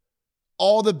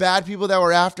all the bad people that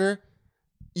were after,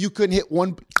 you couldn't hit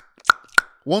one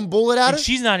bullet at her? And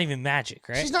she's not even magic,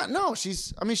 right? She's not, no.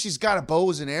 She's got a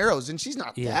bows and arrows, and she's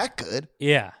not that good.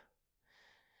 Yeah.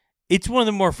 It's one of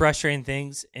the more frustrating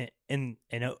things, and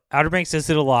Outer Banks does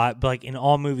it a lot, but like in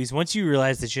all movies, once you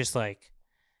realize it's just like,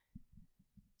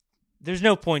 there's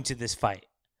no point to this fight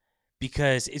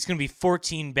because it's going to be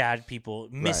 14 bad people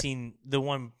missing the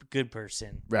one good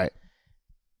person. Right.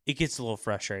 It gets a little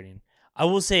frustrating. I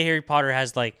will say Harry Potter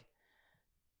has like,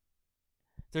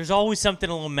 there's always something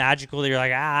a little magical that you're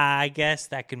like, I guess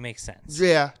that could make sense.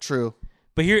 Yeah, true.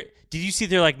 But here, did you see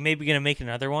they're like maybe going to make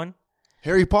another one?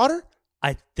 Harry Potter?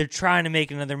 They're trying to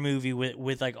make another movie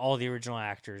with like all the original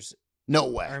actors. No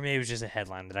way. Or maybe it was just a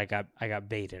headline that I got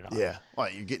baited on. Yeah. Well,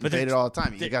 you're getting baited all the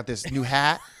time. You got this new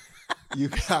hat. You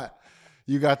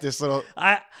got this little.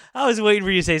 I was waiting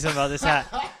for you to say something about this hat.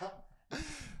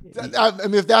 I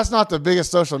mean, if that's not the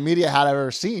biggest social media hat I've ever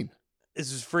seen.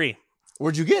 This was free.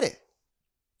 Where'd you get it?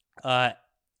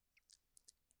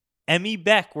 Emmy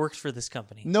Beck works for this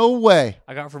company. No way.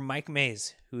 I got it from Mike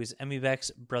Mays, who is Emmy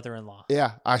Beck's brother-in-law.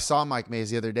 Yeah, I saw Mike Mays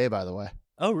the other day, by the way.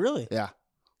 Oh, really? Yeah.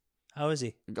 How is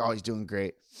he? Oh, he's doing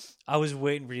great. I was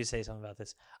waiting for you to say something about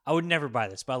this. I would never buy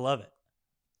this, but I love it.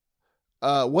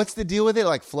 What's the deal with it?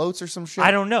 Like floats or some shit?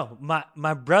 I don't know.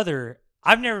 My brother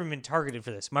I've never been targeted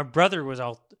for this. My brother was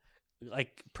all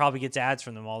like, probably gets ads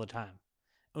from them all the time.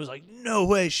 It was like, no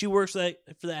way, she works for that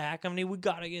hat company. We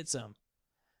gotta get some.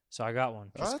 So I got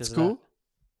one. That's cool.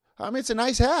 I mean, it's a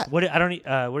nice hat. What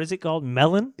is it called?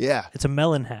 Melon? Yeah, it's a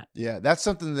melon hat. Yeah, that's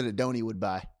something that Adoni would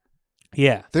buy.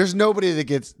 Yeah, there's nobody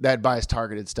that buys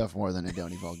targeted stuff more than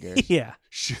Adoni Vulgaris. Yeah,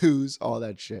 shoes, all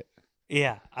that shit.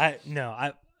 Yeah,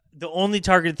 the only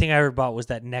targeted thing I ever bought was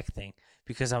that neck thing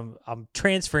because I'm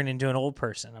transferring into an old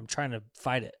person. I'm trying to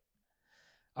fight it.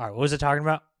 All right, what was I talking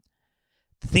about?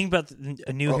 The thing about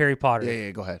a new Harry Potter.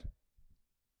 Yeah, go ahead.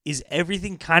 Is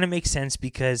everything kind of makes sense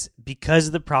because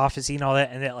of the prophecy and all that,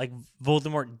 and that like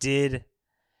Voldemort did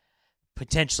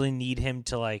potentially need him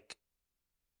to like.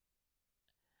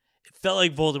 It felt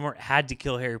like Voldemort had to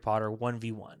kill Harry Potter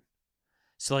 1v1.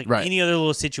 So like any other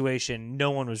little situation, no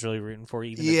one was really rooting for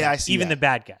even the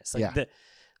bad guys. Like the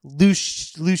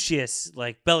Lucius,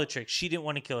 like Bellatrix, she didn't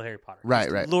want to kill Harry Potter.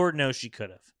 Right. Lord knows she could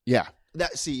have. Yeah.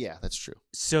 That's true.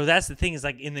 So that's the thing is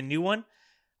like in the new one,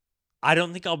 I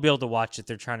don't think I'll be able to watch it.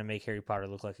 They're trying to make Harry Potter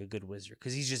look like a good wizard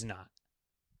because he's just not.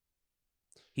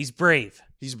 He's brave.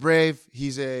 He's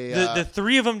a... The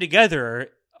three of them together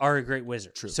are a great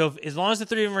wizard. True. So as long as the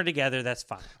three of them are together, that's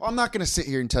fine. Well, I'm not going to sit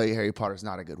here and tell you Harry Potter's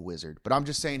not a good wizard, but I'm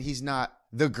just saying he's not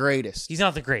the greatest. He's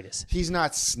not the greatest. He's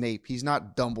not Snape. He's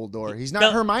not Dumbledore. He's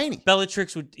not Hermione.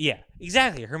 Bellatrix would... Yeah,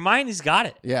 exactly. Hermione's got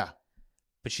it. Yeah.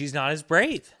 But she's not as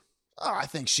brave. Oh, I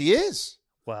think she is.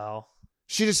 Well...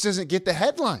 She just doesn't get the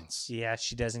headlines. Yeah,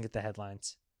 she doesn't get the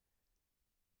headlines.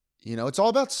 You know, it's all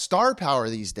about star power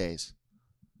these days.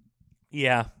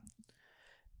 Yeah.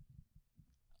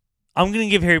 I'm going to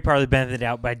give Harry Potter the benefit of the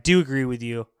doubt, but I do agree with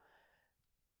you.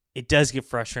 It does get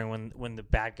frustrating when the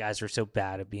bad guys are so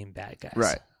bad at being bad guys.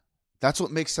 Right. That's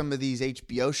what makes some of these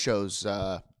HBO shows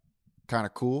kind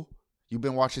of cool. You've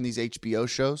been watching these HBO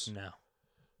shows? No.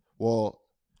 Well,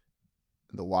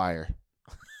 The Wire,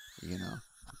 you know.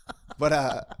 But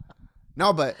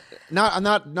not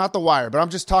The Wire. But I'm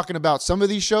just talking about some of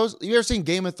these shows. You ever seen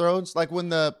Game of Thrones? Like when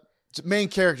the main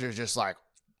character is just like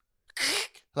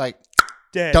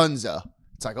dead. Dunzo.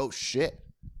 It's like, oh shit.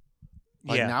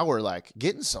 Like now we're like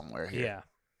getting somewhere here. Yeah.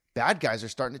 Bad guys are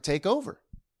starting to take over,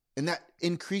 and that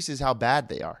increases how bad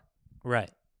they are.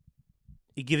 Right.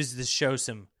 It gives the show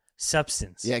some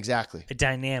substance. Yeah, exactly. A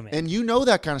dynamic. And you know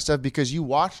that kind of stuff because you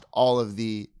watched all of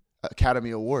the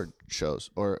Academy Award shows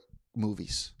or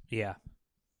movies. Yeah.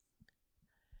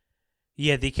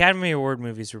 Yeah, the Academy Award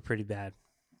movies were pretty bad.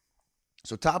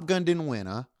 So Top Gun didn't win,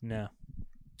 huh? No.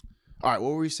 All right,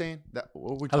 what were we saying? What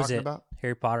were we talking about?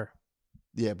 Harry Potter.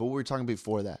 Yeah, but what were we talking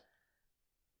before that?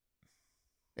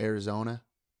 Arizona?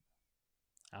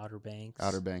 Outer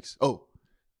Banks. Oh,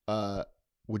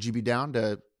 would you be down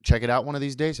to check it out one of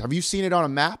these days? Have you seen it on a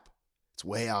map? It's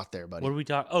way out there, buddy. What are we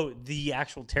talking? Oh, the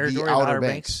actual territory the of Outer Outer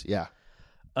Banks. Banks.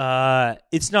 Yeah.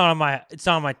 It's not on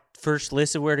my first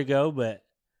list of where to go, but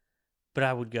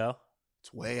I would go.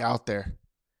 It's way out there.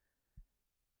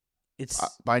 It's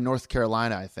by North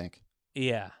Carolina, I think.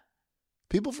 Yeah.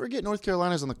 People forget North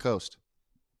Carolina's on the coast.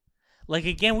 Like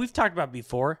again, we've talked about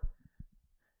before.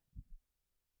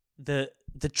 The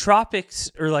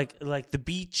tropics or like the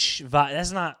beach vibe.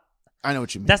 That's not. I know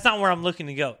what you mean. That's not where I'm looking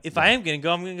to go. If I am going to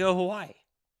go, I'm going to go Hawaii.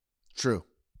 True.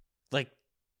 Like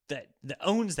that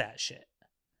owns that shit.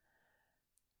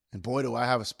 And boy, do I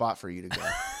have a spot for you to go.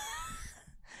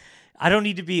 I don't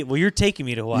need to be. Well, you're taking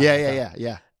me to Hawaii. Yeah.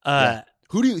 Yeah.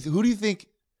 Who do you think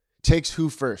takes who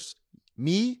first?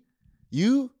 Me?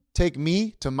 You take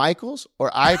me to Michael's,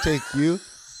 or I take you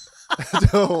to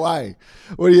Hawaii?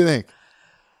 What do you think?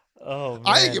 Oh, man.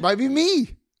 I think it might be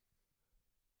me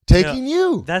taking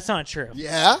you. That's not true.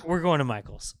 Yeah, we're going to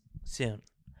Michael's soon.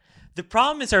 The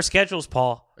problem is our schedules,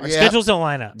 Paul. Our schedules don't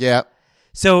line up. Yeah.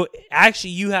 So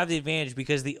actually, you have the advantage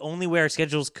because the only way our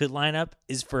schedules could line up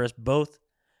is for us both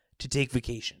to take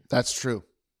vacation. That's true.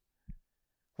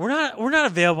 We're not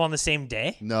available on the same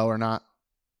day. No, we're not.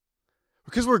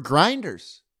 Because we're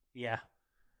grinders. Yeah.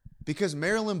 Because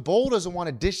Marilyn Bowl doesn't want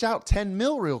to dish out 10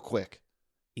 mil real quick.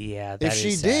 Yeah, if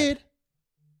she did,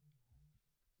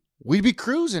 we'd be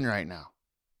cruising right now.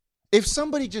 If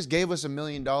somebody just gave us $1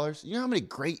 million, you know how many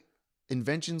great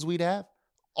inventions we'd have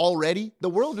already? The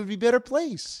world would be a better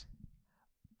place.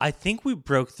 I think we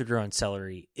broke through on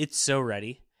celery. It's so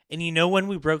ready. And you know when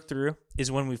we broke through is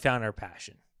when we found our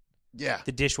passion. Yeah.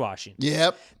 The dishwashing.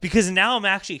 Yep. Because now I'm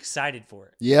actually excited for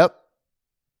it. Yep.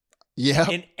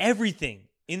 And everything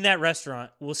in that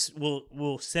restaurant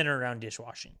will center around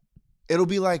dishwashing. It'll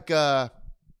be like, what's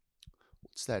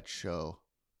that show?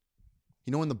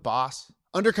 You know when the boss?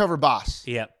 Undercover Boss.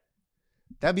 Yep.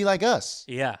 That'd be like us.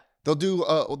 Yeah.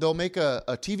 They'll make a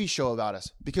TV show about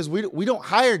us because we don't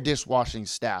hire dishwashing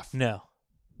staff. No.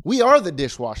 We are the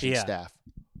dishwashing staff.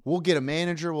 We'll get a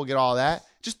manager. We'll get all that.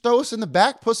 Just throw us in the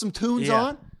back, put some tunes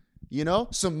on,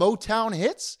 some Motown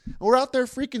hits. We're out there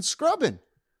freaking scrubbing.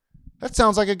 That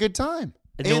sounds like a good time.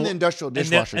 And the industrial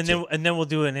dishwasher and then we'll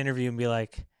do an interview and be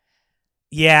like,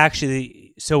 yeah,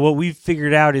 actually, so what we've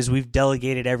figured out is we've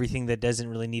delegated everything that doesn't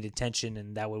really need attention,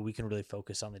 and that way we can really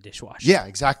focus on the dishwasher. Yeah,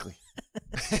 exactly.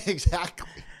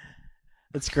 Exactly.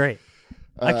 That's great.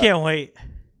 I can't wait.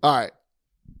 All right.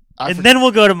 Then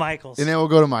we'll go to Michael's.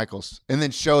 And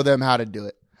then show them how to do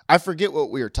it. I forget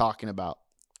what we were talking about.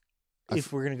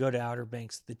 If we're going to go to Outer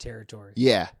Banks, the territory.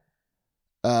 Yeah.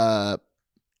 Outer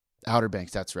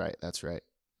Banks. That's right.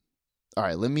 All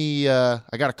right. Let me, I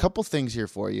got a couple things here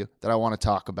for you that I want to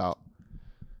talk about.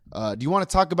 Do you want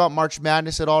to talk about March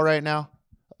Madness at all right now?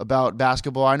 About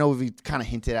basketball? I know we kind of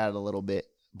hinted at it a little bit,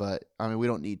 but I mean, we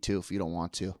don't need to if you don't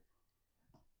want to.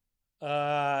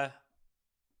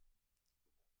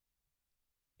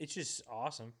 It's just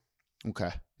awesome.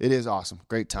 Okay. It is awesome.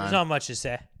 Great time. There's not much to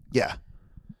say. Yeah.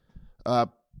 I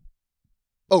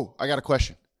got a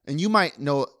question. And you might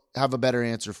have a better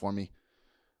answer for me.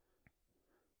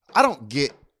 I don't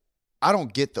get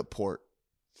the port.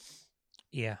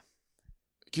 Yeah.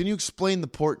 Can you explain the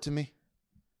port to me?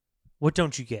 What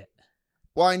don't you get?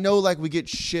 Well, I know we get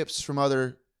ships from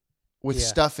with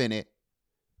stuff in it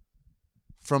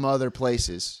from other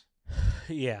places.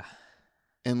 Yeah.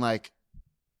 And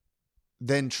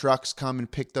then trucks come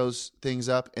and pick those things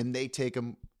up and they take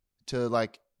them to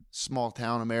small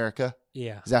town America.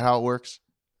 Yeah. Is that how it works?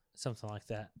 Something like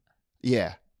that.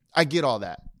 Yeah. I get all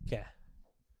that. Okay.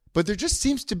 But there just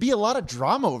seems to be a lot of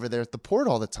drama over there at the port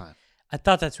all the time. I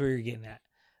thought that's where you're getting at.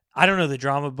 I don't know the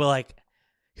drama, but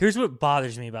here's what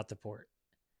bothers me about the port.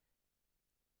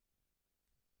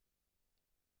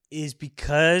 Is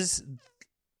because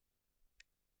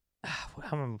how am I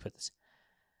going to put this?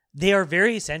 They are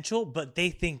very essential, but they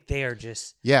think they are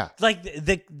just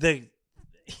the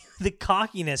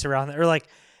cockiness around there, or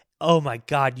oh my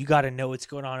God, you got to know what's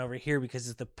going on over here because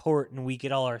it's the port and we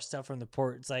get all our stuff from the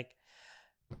port. It's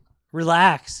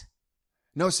relax.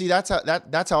 No, see, that's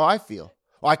how I feel.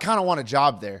 Well, I kind of want a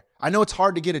job there. I know it's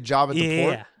hard to get a job at the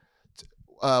port.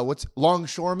 What's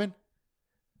longshoreman?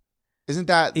 Isn't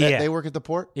that they work at the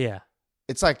port? Yeah.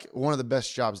 It's one of the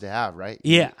best jobs to have, right?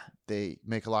 Yeah. They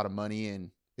make a lot of money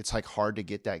and it's hard to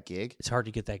get that gig. It's hard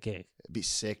to get that gig. It'd be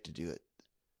sick to do it.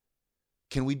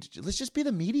 Let's just be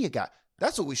the media guy.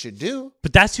 That's what we should do.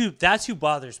 But that's who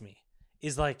bothers me.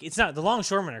 Is it's not the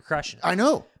longshoremen are crushing it. I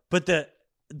know. But the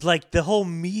whole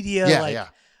media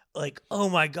oh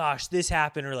my gosh, this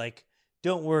happened, or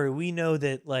don't worry, we know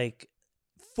that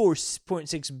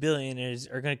 4.6 billion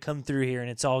are going to come through here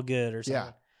and it's all good or something.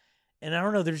 Yeah. And I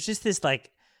don't know, there's just this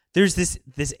there's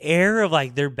this air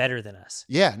of they're better than us.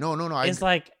 Yeah, no. It's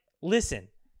listen,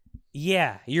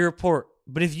 yeah, you're a port,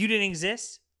 but if you didn't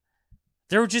exist,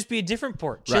 there would just be a different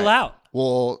port. Chill out.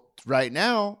 Well, right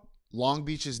now, Long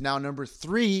Beach is now number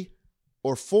 3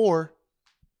 or 4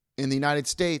 in the United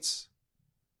States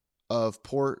of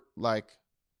port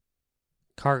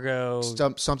cargo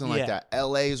something like that.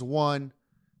 LA is 1,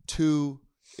 2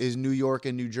 is New York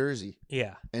and New Jersey.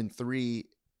 Yeah. And 3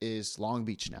 is Long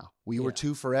Beach now. We were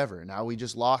 2 forever, and now we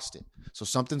just lost it. So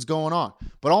something's going on.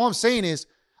 But all I'm saying is,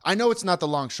 I know it's not the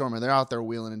longshoremen. They're out there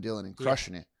wheeling and dealing and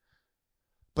crushing it.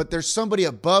 But there's somebody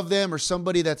above them or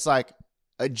somebody that's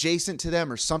adjacent to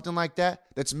them or something like that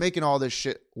that's making all this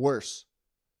shit worse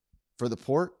for the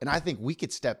port. And I think we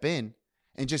could step in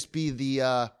and just be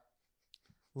the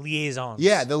liaisons.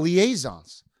 Yeah, the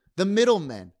liaisons, the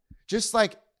middlemen, just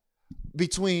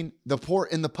between the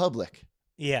port and the public.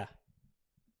 Yeah.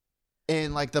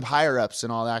 And the higher ups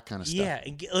and all that kind of stuff. Yeah,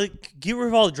 get rid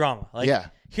of all the drama.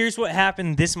 Here's what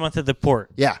happened this month at the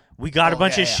port. Yeah. We got a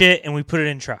bunch of shit and we put it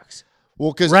in trucks.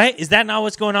 Well, because right? Is that not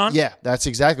what's going on? Yeah, that's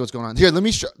exactly what's going on. Here, let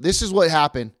me show. This is what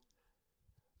happened.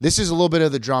 This is a little bit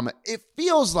of the drama. It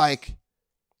feels like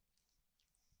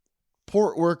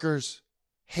port workers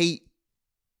hate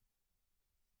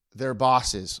their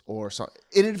bosses or something.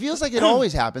 And it feels like it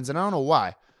always happens, and I don't know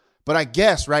why. But I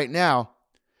guess right now,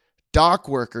 I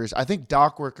think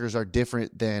dock workers are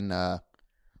different than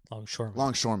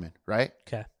longshoremen, right?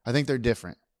 Okay. I think they're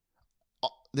different.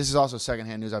 This is also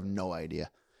secondhand news. I have no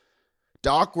idea.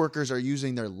 Dock workers are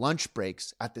using their lunch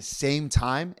breaks at the same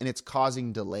time, and it's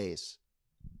causing delays.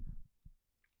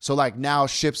 So now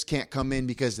ships can't come in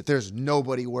because there's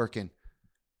nobody working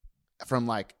from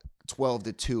 12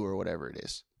 to 2 or whatever it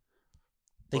is.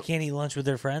 They can't eat lunch with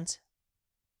their friends?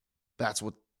 That's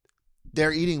what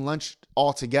they're eating lunch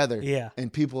all together. Yeah.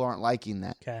 And people aren't liking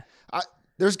that. Okay.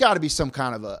 There's got to be some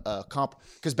kind of a comp,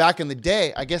 because back in the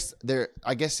day, I guess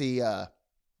the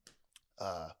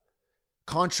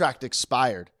contract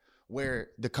expired, where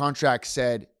the contract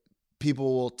said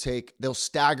people they'll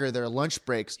stagger their lunch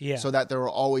breaks so that there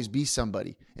will always be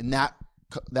somebody, and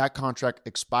that contract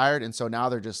expired, and so now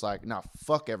they're just like, nah,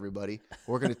 fuck everybody,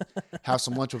 we're gonna have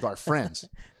some lunch with our friends.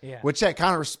 Which I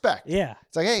kind of respect.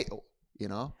 It's like, hey,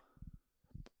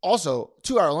 also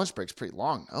 2-hour lunch break's pretty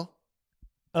long, no?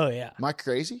 Oh yeah. Am I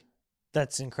crazy?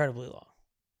 That's incredibly long.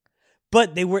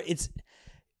 But they work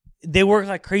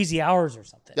like crazy hours or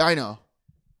something. I know.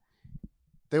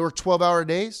 They work 12-hour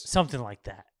days? Something like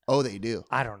that. Oh, they do.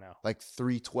 I don't know. Like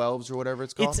 3/12s or whatever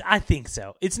it's called? I think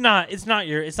so. It's not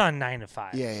 9 to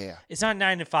 5. Yeah. It's not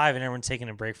 9 to 5 and everyone's taking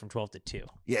a break from 12 to 2.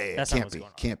 Yeah. That's not what's going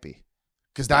on. Can't be.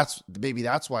 Because maybe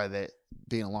that's why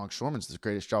being a longshoreman is the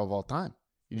greatest job of all time.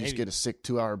 You just get a sick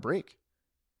 2-hour break.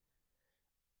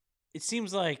 It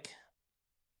seems like,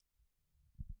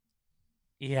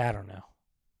 I don't know.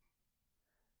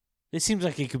 It seems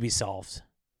like it could be solved.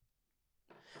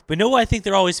 But know what I think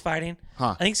they're always fighting?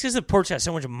 I think it's because the ports have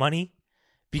so much money,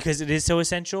 because it is so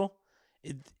essential.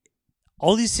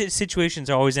 All these situations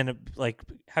always end up like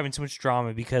having so much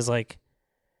drama because like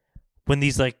when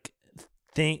these like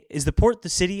is the port the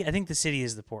city? I think the city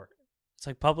is the port. It's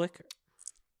like public.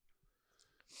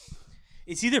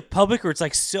 It's either public or it's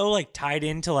like so like tied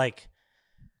into like.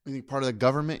 You think part of the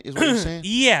government is what you're saying?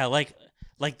 Yeah, like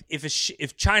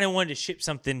if China wanted to ship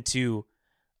something to,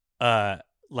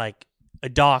 like a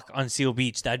dock on Seal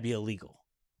Beach, that'd be illegal.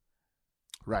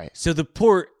 Right. So the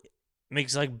port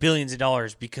makes like billions of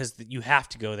dollars because you have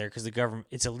to go there because the government,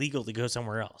 it's illegal to go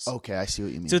somewhere else. Okay, I see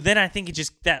what you mean. So then I think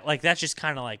that's just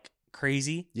kind of like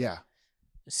crazy. Yeah.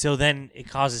 So then it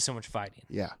causes so much fighting.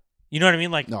 Yeah. You know what I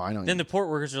mean? Like, no, I know. Then the port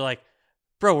workers are like,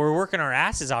 bro, we're working our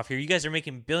asses off here. You guys are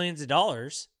making billions of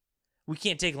dollars. We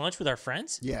can't take lunch with our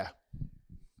friends. Yeah.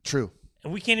 True.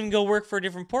 And we can't even go work for a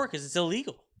different port because it's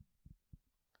illegal.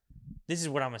 This is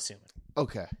what I'm assuming.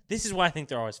 Okay. This is why I think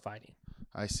they're always fighting.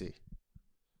 I see.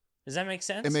 Does that make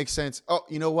sense? It makes sense. Oh,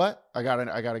 you know what? I got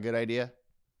a good idea.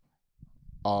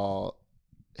 I'll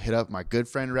hit up my good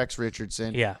friend Rex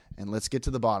Richardson. Yeah. And let's get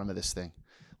to the bottom of this thing.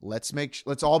 Let's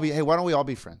all be. Hey, why don't we all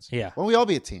be friends? Yeah. Why don't we all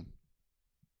be a team?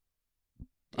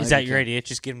 Is that your idea?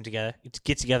 Just get them together.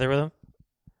 Get together with them.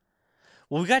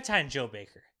 Well, we got to tie in Joe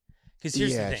Baker. Because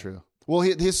here's the thing. Yeah, true. Well,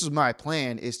 this is my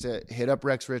plan: is to hit up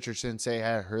Rex Richardson, say, "Hey,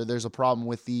 I heard there's a problem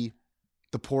with the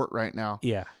port right now.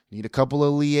 Yeah. Need a couple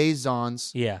of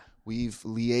liaisons. Yeah. We've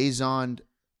liaisoned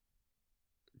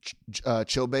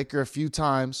Joe Baker a few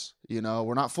times. You know,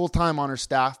 we're not full time on her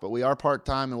staff, but we are part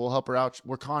time, and we'll help her out.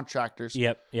 We're contractors.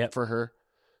 Yep. For her.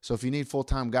 So if you need full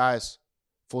time guys,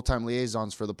 full time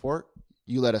liaisons for the port,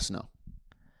 you let us know.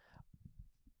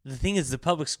 The thing is, the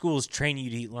public schools train you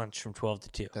to eat lunch from 12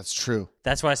 to 2. That's true.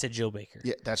 That's why I said Joe Baker.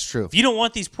 Yeah, that's true. If you don't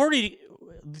want these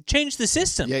change the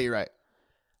system. Yeah, you're right.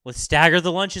 Let's stagger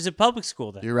the lunches at public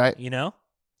school then. You're right. You know?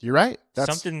 You're right. That's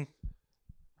something.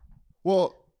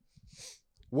 Well,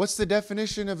 what's the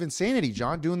definition of insanity,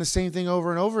 John? Doing the same thing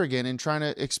over and over again and trying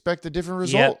to expect a different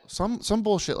result. Yep. Some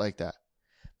bullshit like that.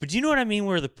 But do you know what I mean?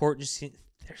 Where the port just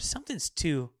there's something's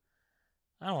too.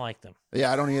 I don't like them.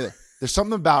 Yeah, I don't either. There's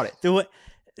something about it.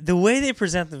 The way they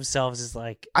present themselves is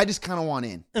like, I just kind of want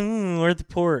in. We're at the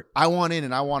port. I want in,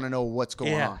 and I want to know what's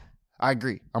going on. I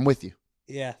agree. I'm with you.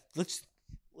 Yeah, let's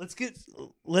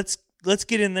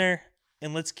get in there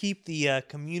and let's keep the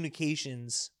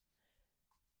communications.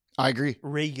 I agree.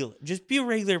 Regular. Just be a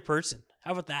regular person.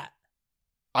 How about that?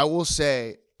 I will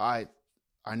say, I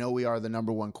know we are the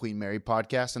number one Queen Mary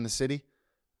podcast in the city.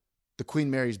 The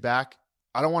Queen Mary's back.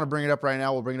 I don't want to bring it up right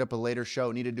now. We'll bring it up a later show.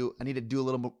 I need to do a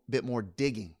little bit more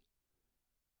digging.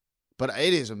 But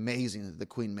it is amazing that the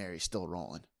Queen Mary's still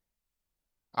rolling.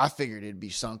 I figured it'd be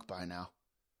sunk by now.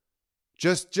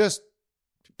 Just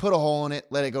put a hole in it,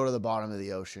 let it go to the bottom of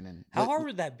the ocean. And how hard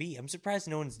would that be? I'm surprised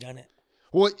no one's done it.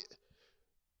 Well,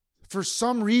 for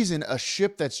some reason, a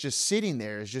ship that's just sitting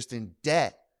there is just in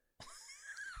debt.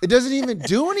 It doesn't even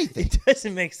do anything. It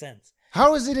doesn't make sense.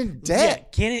 How is it in debt? Yeah,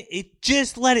 can it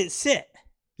just let it sit?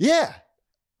 Yeah,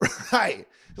 right.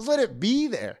 Just let it be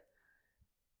there.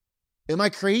 Am I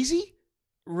crazy?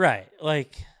 Right.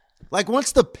 Like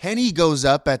once the penny goes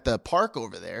up at the park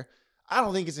over there, I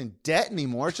don't think it's in debt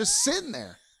anymore. It's just sitting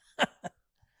there.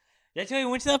 Did I tell you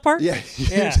we went to that park? Yeah, you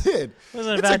did.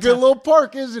 It's a good little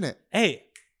park, isn't it? Hey,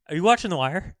 are you watching The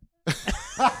Wire?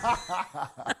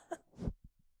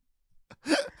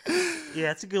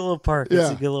 Yeah, it's a good little park. Yeah. It's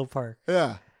a good little park.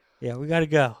 Yeah. Yeah, we got to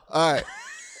go. All right.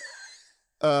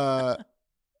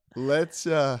 Let's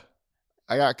I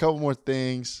got a couple more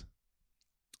things.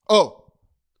 Oh,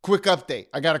 quick update.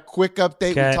 I got a quick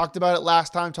update. Okay. We talked about it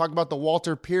last time, talked about the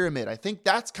Walter Pyramid. I think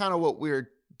that's kind of what we were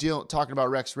talking about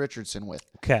Rex Richardson with.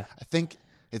 Okay. I think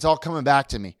it's all coming back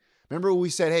to me. Remember when we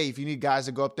said, hey, if you need guys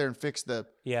to go up there and fix the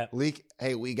leak,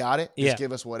 hey, we got it. Just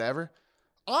give us whatever.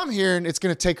 I'm hearing it's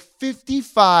going to take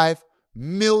 $55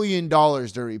 million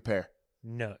to repair.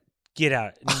 No. Get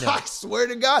out. No. I swear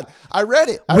to God. I read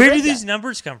it. Where do these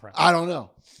numbers come from? I don't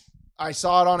know. I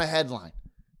saw it on a headline.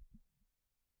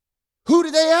 Who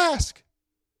did they ask?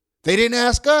 They didn't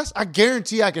ask us. I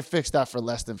guarantee I could fix that for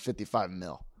less than 55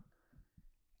 mil.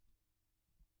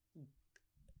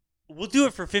 We'll do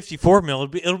it for 54 mil.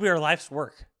 It'll be our life's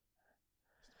work.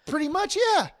 Pretty much,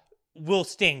 yeah. We'll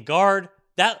stand guard.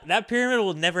 That pyramid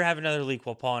will never have another leak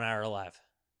while Paul and I are alive.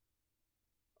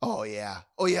 Oh, yeah.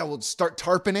 Oh, yeah. We'll start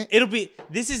tarping it.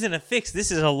 This isn't a fix.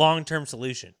 This is a long-term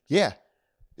solution. Yeah.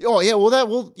 Oh, yeah. Well, that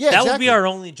will be our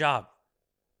only job.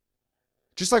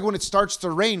 Just like when it starts to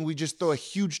rain, we just throw a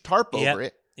huge tarp over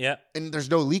it. Yeah. And there's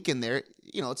no leak in there.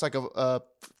 You know, it's like a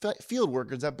field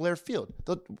workers at Blair Field.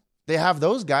 They have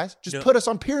those guys. Just put us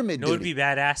on pyramid duty. It would be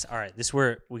badass. All right. This is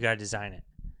where we got to design it.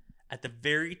 At the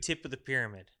very tip of the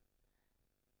pyramid,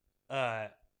 a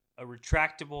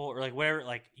retractable or like whatever,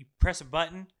 like you press a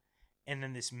button and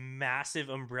then this massive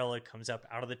umbrella comes up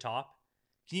out of the top.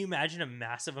 Can you imagine a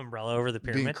massive umbrella over the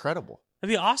pyramid? It'd be incredible.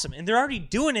 That'd be awesome. And they're already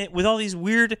doing it with all these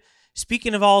weird,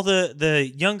 speaking of all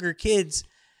the younger kids,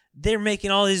 they're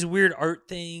making all these weird art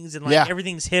things and like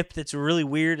everything's hip that's really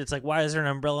weird. It's like, why is there an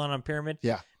umbrella on a pyramid?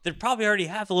 Yeah. They probably already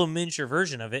have a little miniature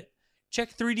version of it.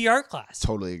 Check 3D art class.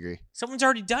 Totally agree. Someone's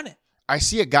already done it. I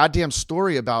see a goddamn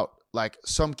story about like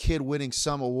some kid winning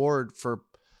some award for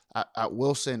at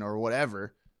Wilson or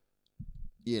whatever,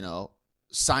 you know,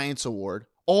 science award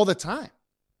all the time.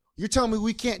 You're telling me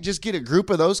we can't just get a group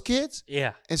of those kids?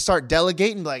 Yeah. And start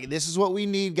delegating like, this is what we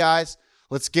need, guys.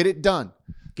 Let's get it done.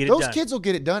 Those kids will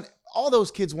get it done. All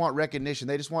those kids want recognition.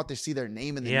 They just want to see their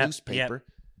name in the newspaper.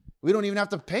 We don't even have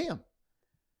to pay them.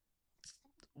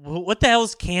 Well, what the hell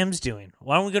is CAMS doing?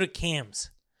 Why don't we go to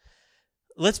CAMS?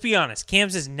 Let's be honest.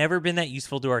 CAMS has never been that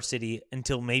useful to our city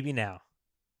until maybe now.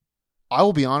 I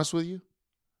will be honest with you.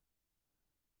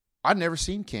 I've never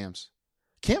seen CAMS.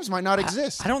 CAMS might not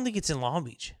exist. I don't think it's in Long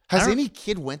Beach. Has any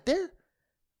kid went there?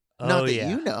 Not that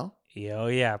you know. Oh,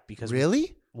 yeah. Because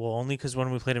really? Only because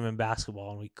when we played them in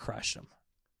basketball and we crushed them.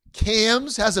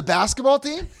 CAMS has a basketball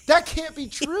team? That can't be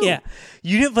true. Yeah.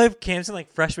 You didn't play CAMS in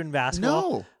like freshman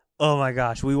basketball? No. Oh, my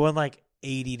gosh. We won like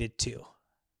 80-2.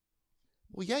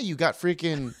 Well, yeah, you got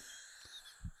freaking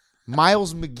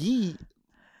Miles McGee,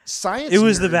 science. It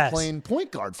was the best. Playing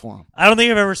point guard for him. I don't think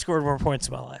I've ever scored more points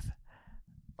in my life.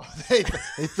 Oh, they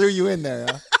threw you in there,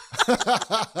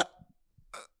 huh?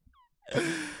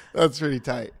 That's pretty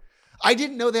tight. I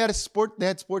didn't know they had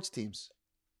sports teams.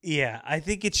 Yeah, I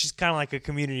think it's just kind of like a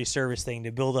community service thing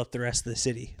to build up the rest of the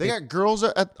city. They got girls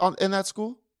in that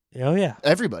school? Oh, yeah.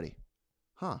 Everybody.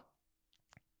 Huh.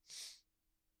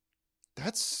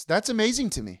 That's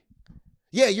amazing to me.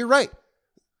 Yeah, you're right.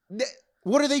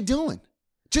 What are they doing?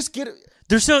 Just get it.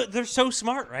 They're so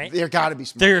smart, right? They're got to be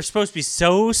smart. They're supposed to be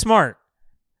so smart.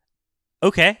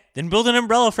 Okay, then build an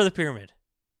umbrella for the pyramid.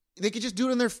 They could just do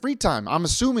it in their free time. I'm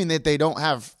assuming that they don't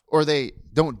have, or they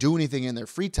don't do anything in their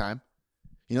free time.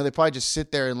 You know, they probably just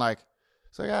sit there and like,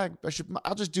 it's like,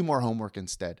 I'll just do more homework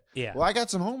instead. Yeah. Well, I got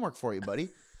some homework for you, buddy.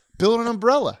 Build an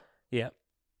umbrella. Yeah.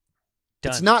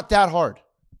 Done. It's not that hard.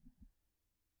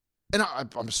 And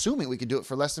I'm assuming we could do it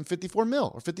for less than 54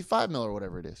 mil or 55 mil or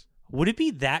whatever it is. Would it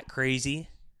be that crazy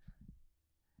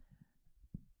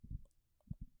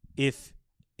if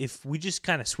we just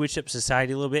kind of switched up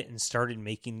society a little bit and started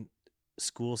making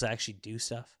schools actually do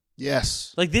stuff?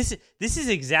 Yes. Like this is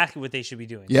exactly what they should be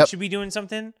doing. Yep. They should be doing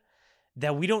something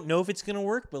that we don't know if it's going to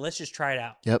work, but let's just try it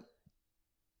out. Yep.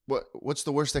 What's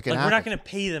the worst that can happen? We're not going to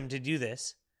pay them to do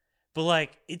this, but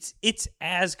like it's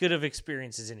as good of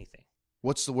experience as anything.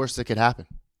 What's the worst that could happen?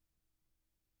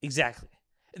 Exactly.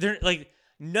 They're like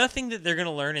nothing that they're going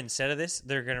to learn instead of this,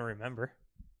 they're going to remember.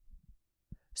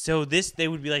 So they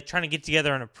would be like trying to get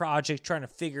together on a project, trying to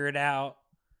figure it out.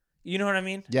 You know what I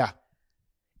mean? Yeah.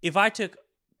 If I took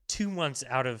 2 months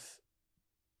out of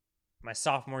my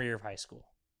sophomore year of high school,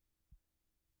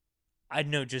 I'd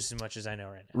know just as much as I know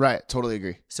right now. Right. Totally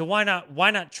agree. So why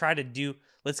not try to do,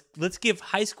 let's give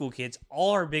high school kids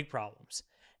all our big problems.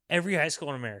 Every high school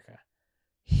in America.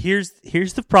 Here's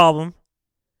the problem.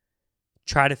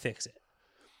 Try to fix it.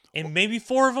 And maybe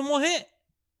 4 of them will hit.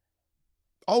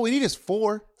 All we need is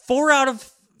 4. 4 out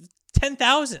of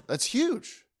 10,000. That's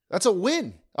huge. That's a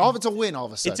win. All of it's a win all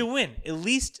of a sudden. It's a win. At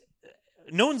least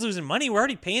no one's losing money. We're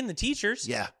already paying the teachers.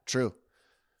 Yeah, true.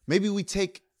 Maybe we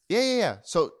take yeah.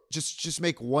 So just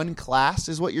make one class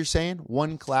is what you're saying?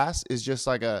 One class is just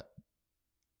like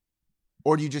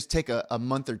or do you just take a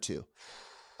month or two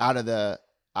out of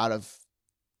I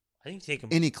think you take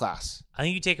any class? I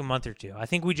think you take a month or two. I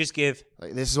think we just give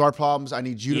like, this is our problems. I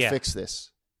need you to fix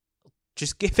this.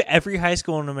 Just give every high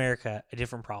school in America a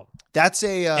different problem. That's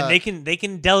and they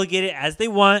can delegate it as they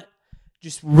want.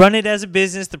 Just run it as a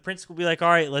business. The principal will be like, all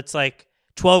right, let's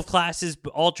 12 classes,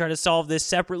 but all try to solve this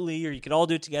separately, or you could all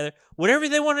do it together. Whatever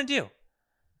they want to do.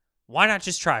 Why not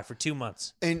just try for 2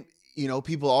 months? And,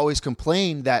 people always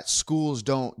complain that schools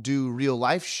don't do real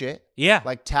life shit. Yeah.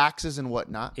 Like taxes and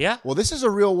whatnot. Yeah. Well, this is a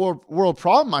real world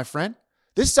problem, my friend.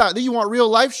 You want real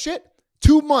life shit?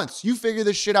 2 months. You figure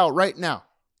this shit out right now.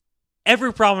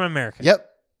 Every problem in America. Yep.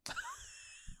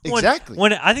 Exactly.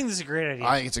 I think this is a great idea.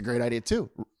 I think it's a great idea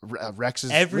too. Rex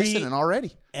is listening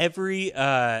already. Every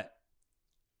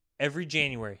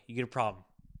January, you get a problem.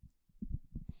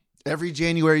 Every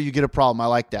January, you get a problem. I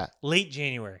like that. Late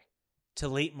January to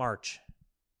late March.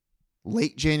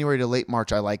 Late January to late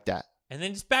March. I like that. And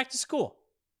then just back to school.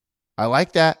 I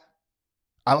like that.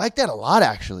 I like that a lot,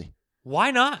 actually.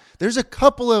 Why not? There's a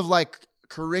couple of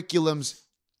curriculums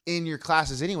in your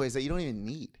classes anyways that you don't even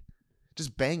need.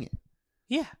 Just bang it.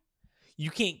 Yeah.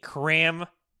 You can't cram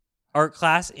art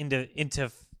class into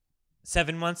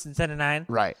 7 months instead of 9.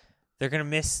 Right. They're going to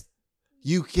miss.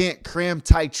 You can't cram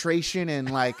titration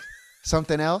and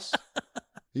something else.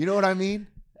 You know what I mean?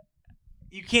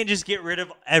 You can't just get rid of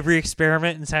every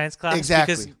experiment in science class.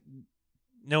 Exactly. Because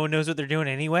no one knows what they're doing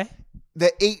anyway.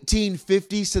 The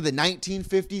 1850s to the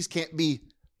 1950s can't be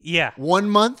 1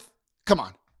 month. Come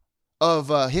on.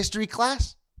 Of history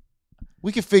class.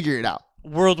 We can figure it out.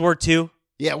 World War II.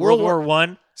 Yeah, World War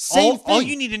I. Same thing. All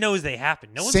you need to know is they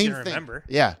happened. No one's going to remember.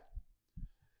 Yeah.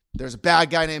 There's a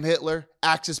bad guy named Hitler.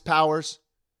 Axis powers.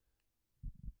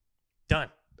 Done.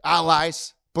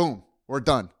 Allies. Boom. We're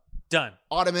done. Done.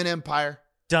 Ottoman Empire.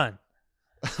 Done.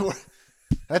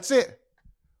 That's it.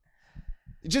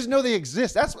 You just know they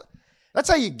exist. That's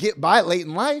how you get by late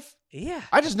in life. Yeah.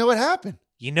 I just know it happened.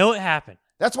 You know it happened.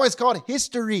 That's why it's called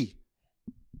history.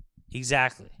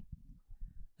 Exactly.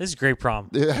 This is a great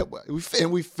problem.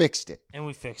 And we fixed it.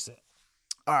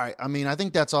 All right. I mean, I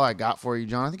think that's all I got for you,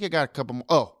 John. I think I got a couple more.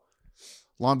 Oh,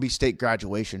 Long Beach State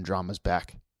graduation drama's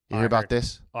back. You hear about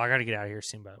this? Oh, I got to get out of here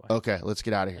soon, by the way. Okay, let's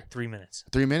get out of here. 3 minutes.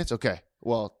 3 minutes? Okay.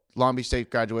 Well, Long Beach State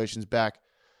graduation's back.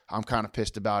 I'm kind of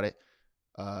pissed about it.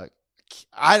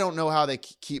 I don't know how they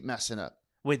keep messing up.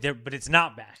 Wait, but it's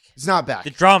not back. It's not back. The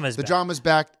drama's back. The drama's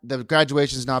back. The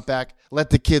graduation's not back. Let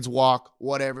the kids walk,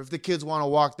 whatever. If the kids want to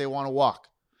walk, they want to walk.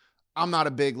 I'm not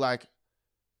a big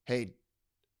hey,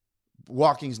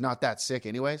 walking's not that sick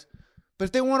anyways. But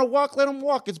if they want to walk, let them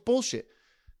walk. It's bullshit.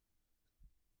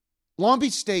 Long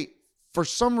Beach State, for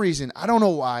some reason, I don't know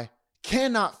why,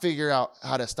 cannot figure out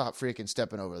how to stop freaking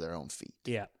stepping over their own feet.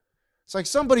 Yeah. It's like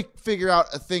somebody figure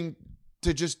out a thing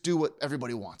to just do what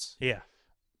everybody wants. Yeah.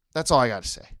 That's all I got to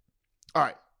say. All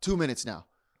right, 2 minutes now.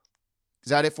 Is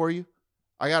that it for you?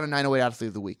 I got a 908 Athlete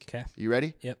of the Week. Okay. You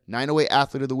ready? Yep. 908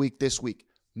 Athlete of the Week this week.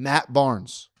 Matt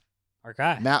Barnes. Our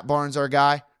guy. Matt Barnes, our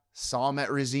guy. Saw him at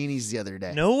Rizzini's the other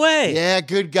day. No way. Yeah,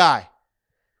 good guy.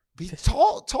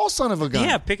 Tall son of a gun.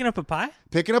 Yeah, picking up a pie?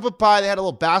 Picking up a pie. They had a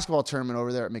little basketball tournament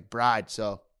over there at McBride,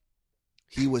 so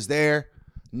he was there.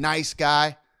 Nice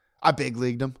guy. I big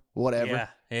leagued him. Whatever.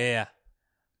 Yeah.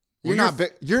 You're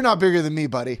not bigger than me,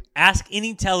 buddy. Ask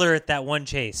any teller at that one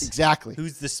Chase. Exactly.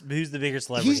 Who's the bigger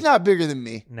celebrity? He's not bigger than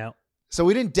me. No. So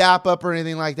we didn't dap up or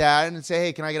anything like that. I didn't say,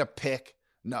 hey, can I get a pick?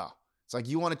 No. It's like,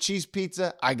 you want a cheese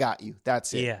pizza? I got you.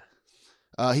 That's it.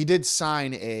 Yeah. He did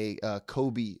sign a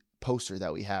Kobe poster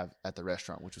that we have at the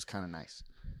restaurant, which was kind of nice.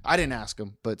 I didn't ask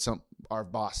him, but our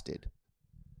boss did.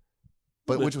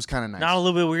 Which was kind of nice. Not a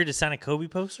little bit weird to sign a Kobe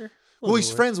poster? Well,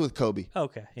 he's friends with Kobe.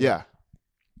 Okay. Yeah.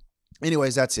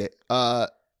 Anyways, that's it. I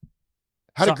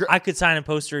could sign a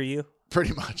poster of you?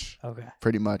 Pretty much. Okay.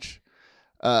 Pretty much.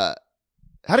 Had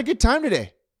a good time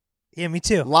today. Yeah, me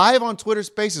too. Live on Twitter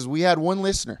Spaces, we had one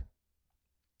listener.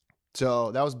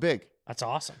 So that was big. That's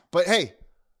awesome. But hey,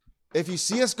 if you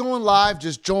see us going live,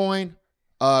 just join.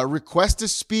 Request to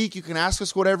speak. You can ask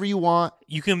us whatever you want.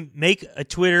 You can make a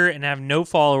Twitter and have no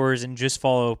followers and just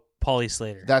follow Paulie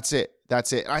Slater. That's it.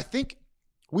 I think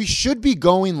we should be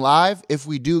going live if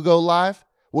we do go live.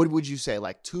 What would you say?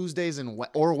 Like Tuesdays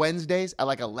or Wednesdays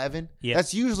at 11? Yeah.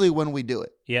 That's usually when we do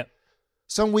it. Yep.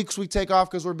 Some weeks we take off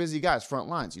because we're busy guys, front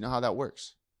lines. You know how that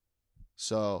works.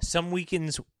 So some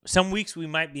weeks we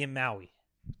might be in Maui.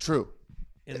 True.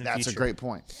 That's a great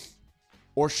point.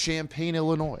 Or Champaign,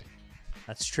 Illinois.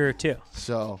 That's true, too.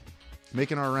 So,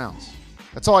 making our rounds.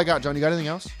 That's all I got, John. You got anything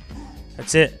else?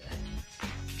 That's it.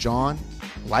 John,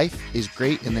 life is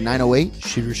great in the 908.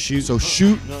 Shoot or shoot. So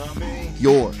shoot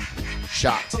your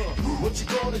shot. What you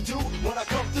gonna do when I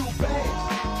come through, bang?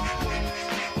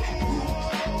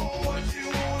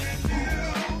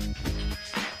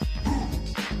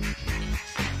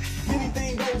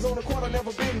 On the court, I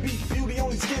never been beat. Beauty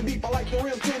only skin deep. I like the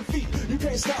rim 10 feet. You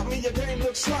can't stop me. Your game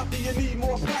looks sloppy. You need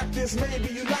more practice.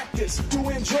 Maybe you like this to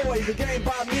enjoy the game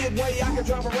by midway. I can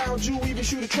drive around you, even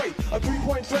shoot a trait. A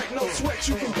 3-point threat, no sweat.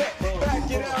 You can bet. Back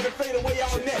it out and fade away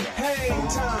all net. Hang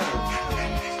time.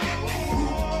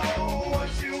 What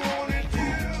you wanna do?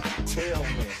 Tell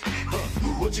me.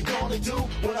 What you gonna do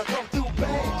when I come through,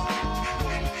 bang?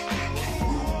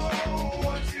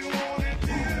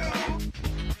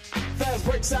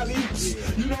 Breaks out oops.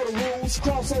 You know the rules.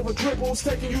 Crossover dribbles,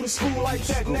 taking you to school like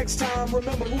that. Next time,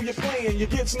 remember who you're playing. You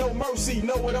get no mercy.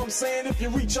 Know what I'm saying? If you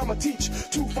reach, I'ma teach.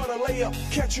 2 for the layup.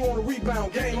 Catch you on the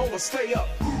rebound. Game over. Stay up.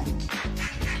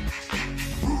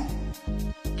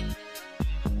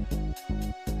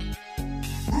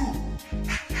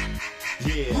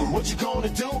 Yeah. What you gonna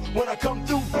do when I come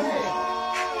through?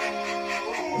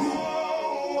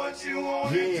 What you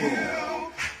wanna do?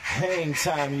 Hang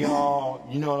time, y'all.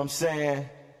 You know what I'm saying?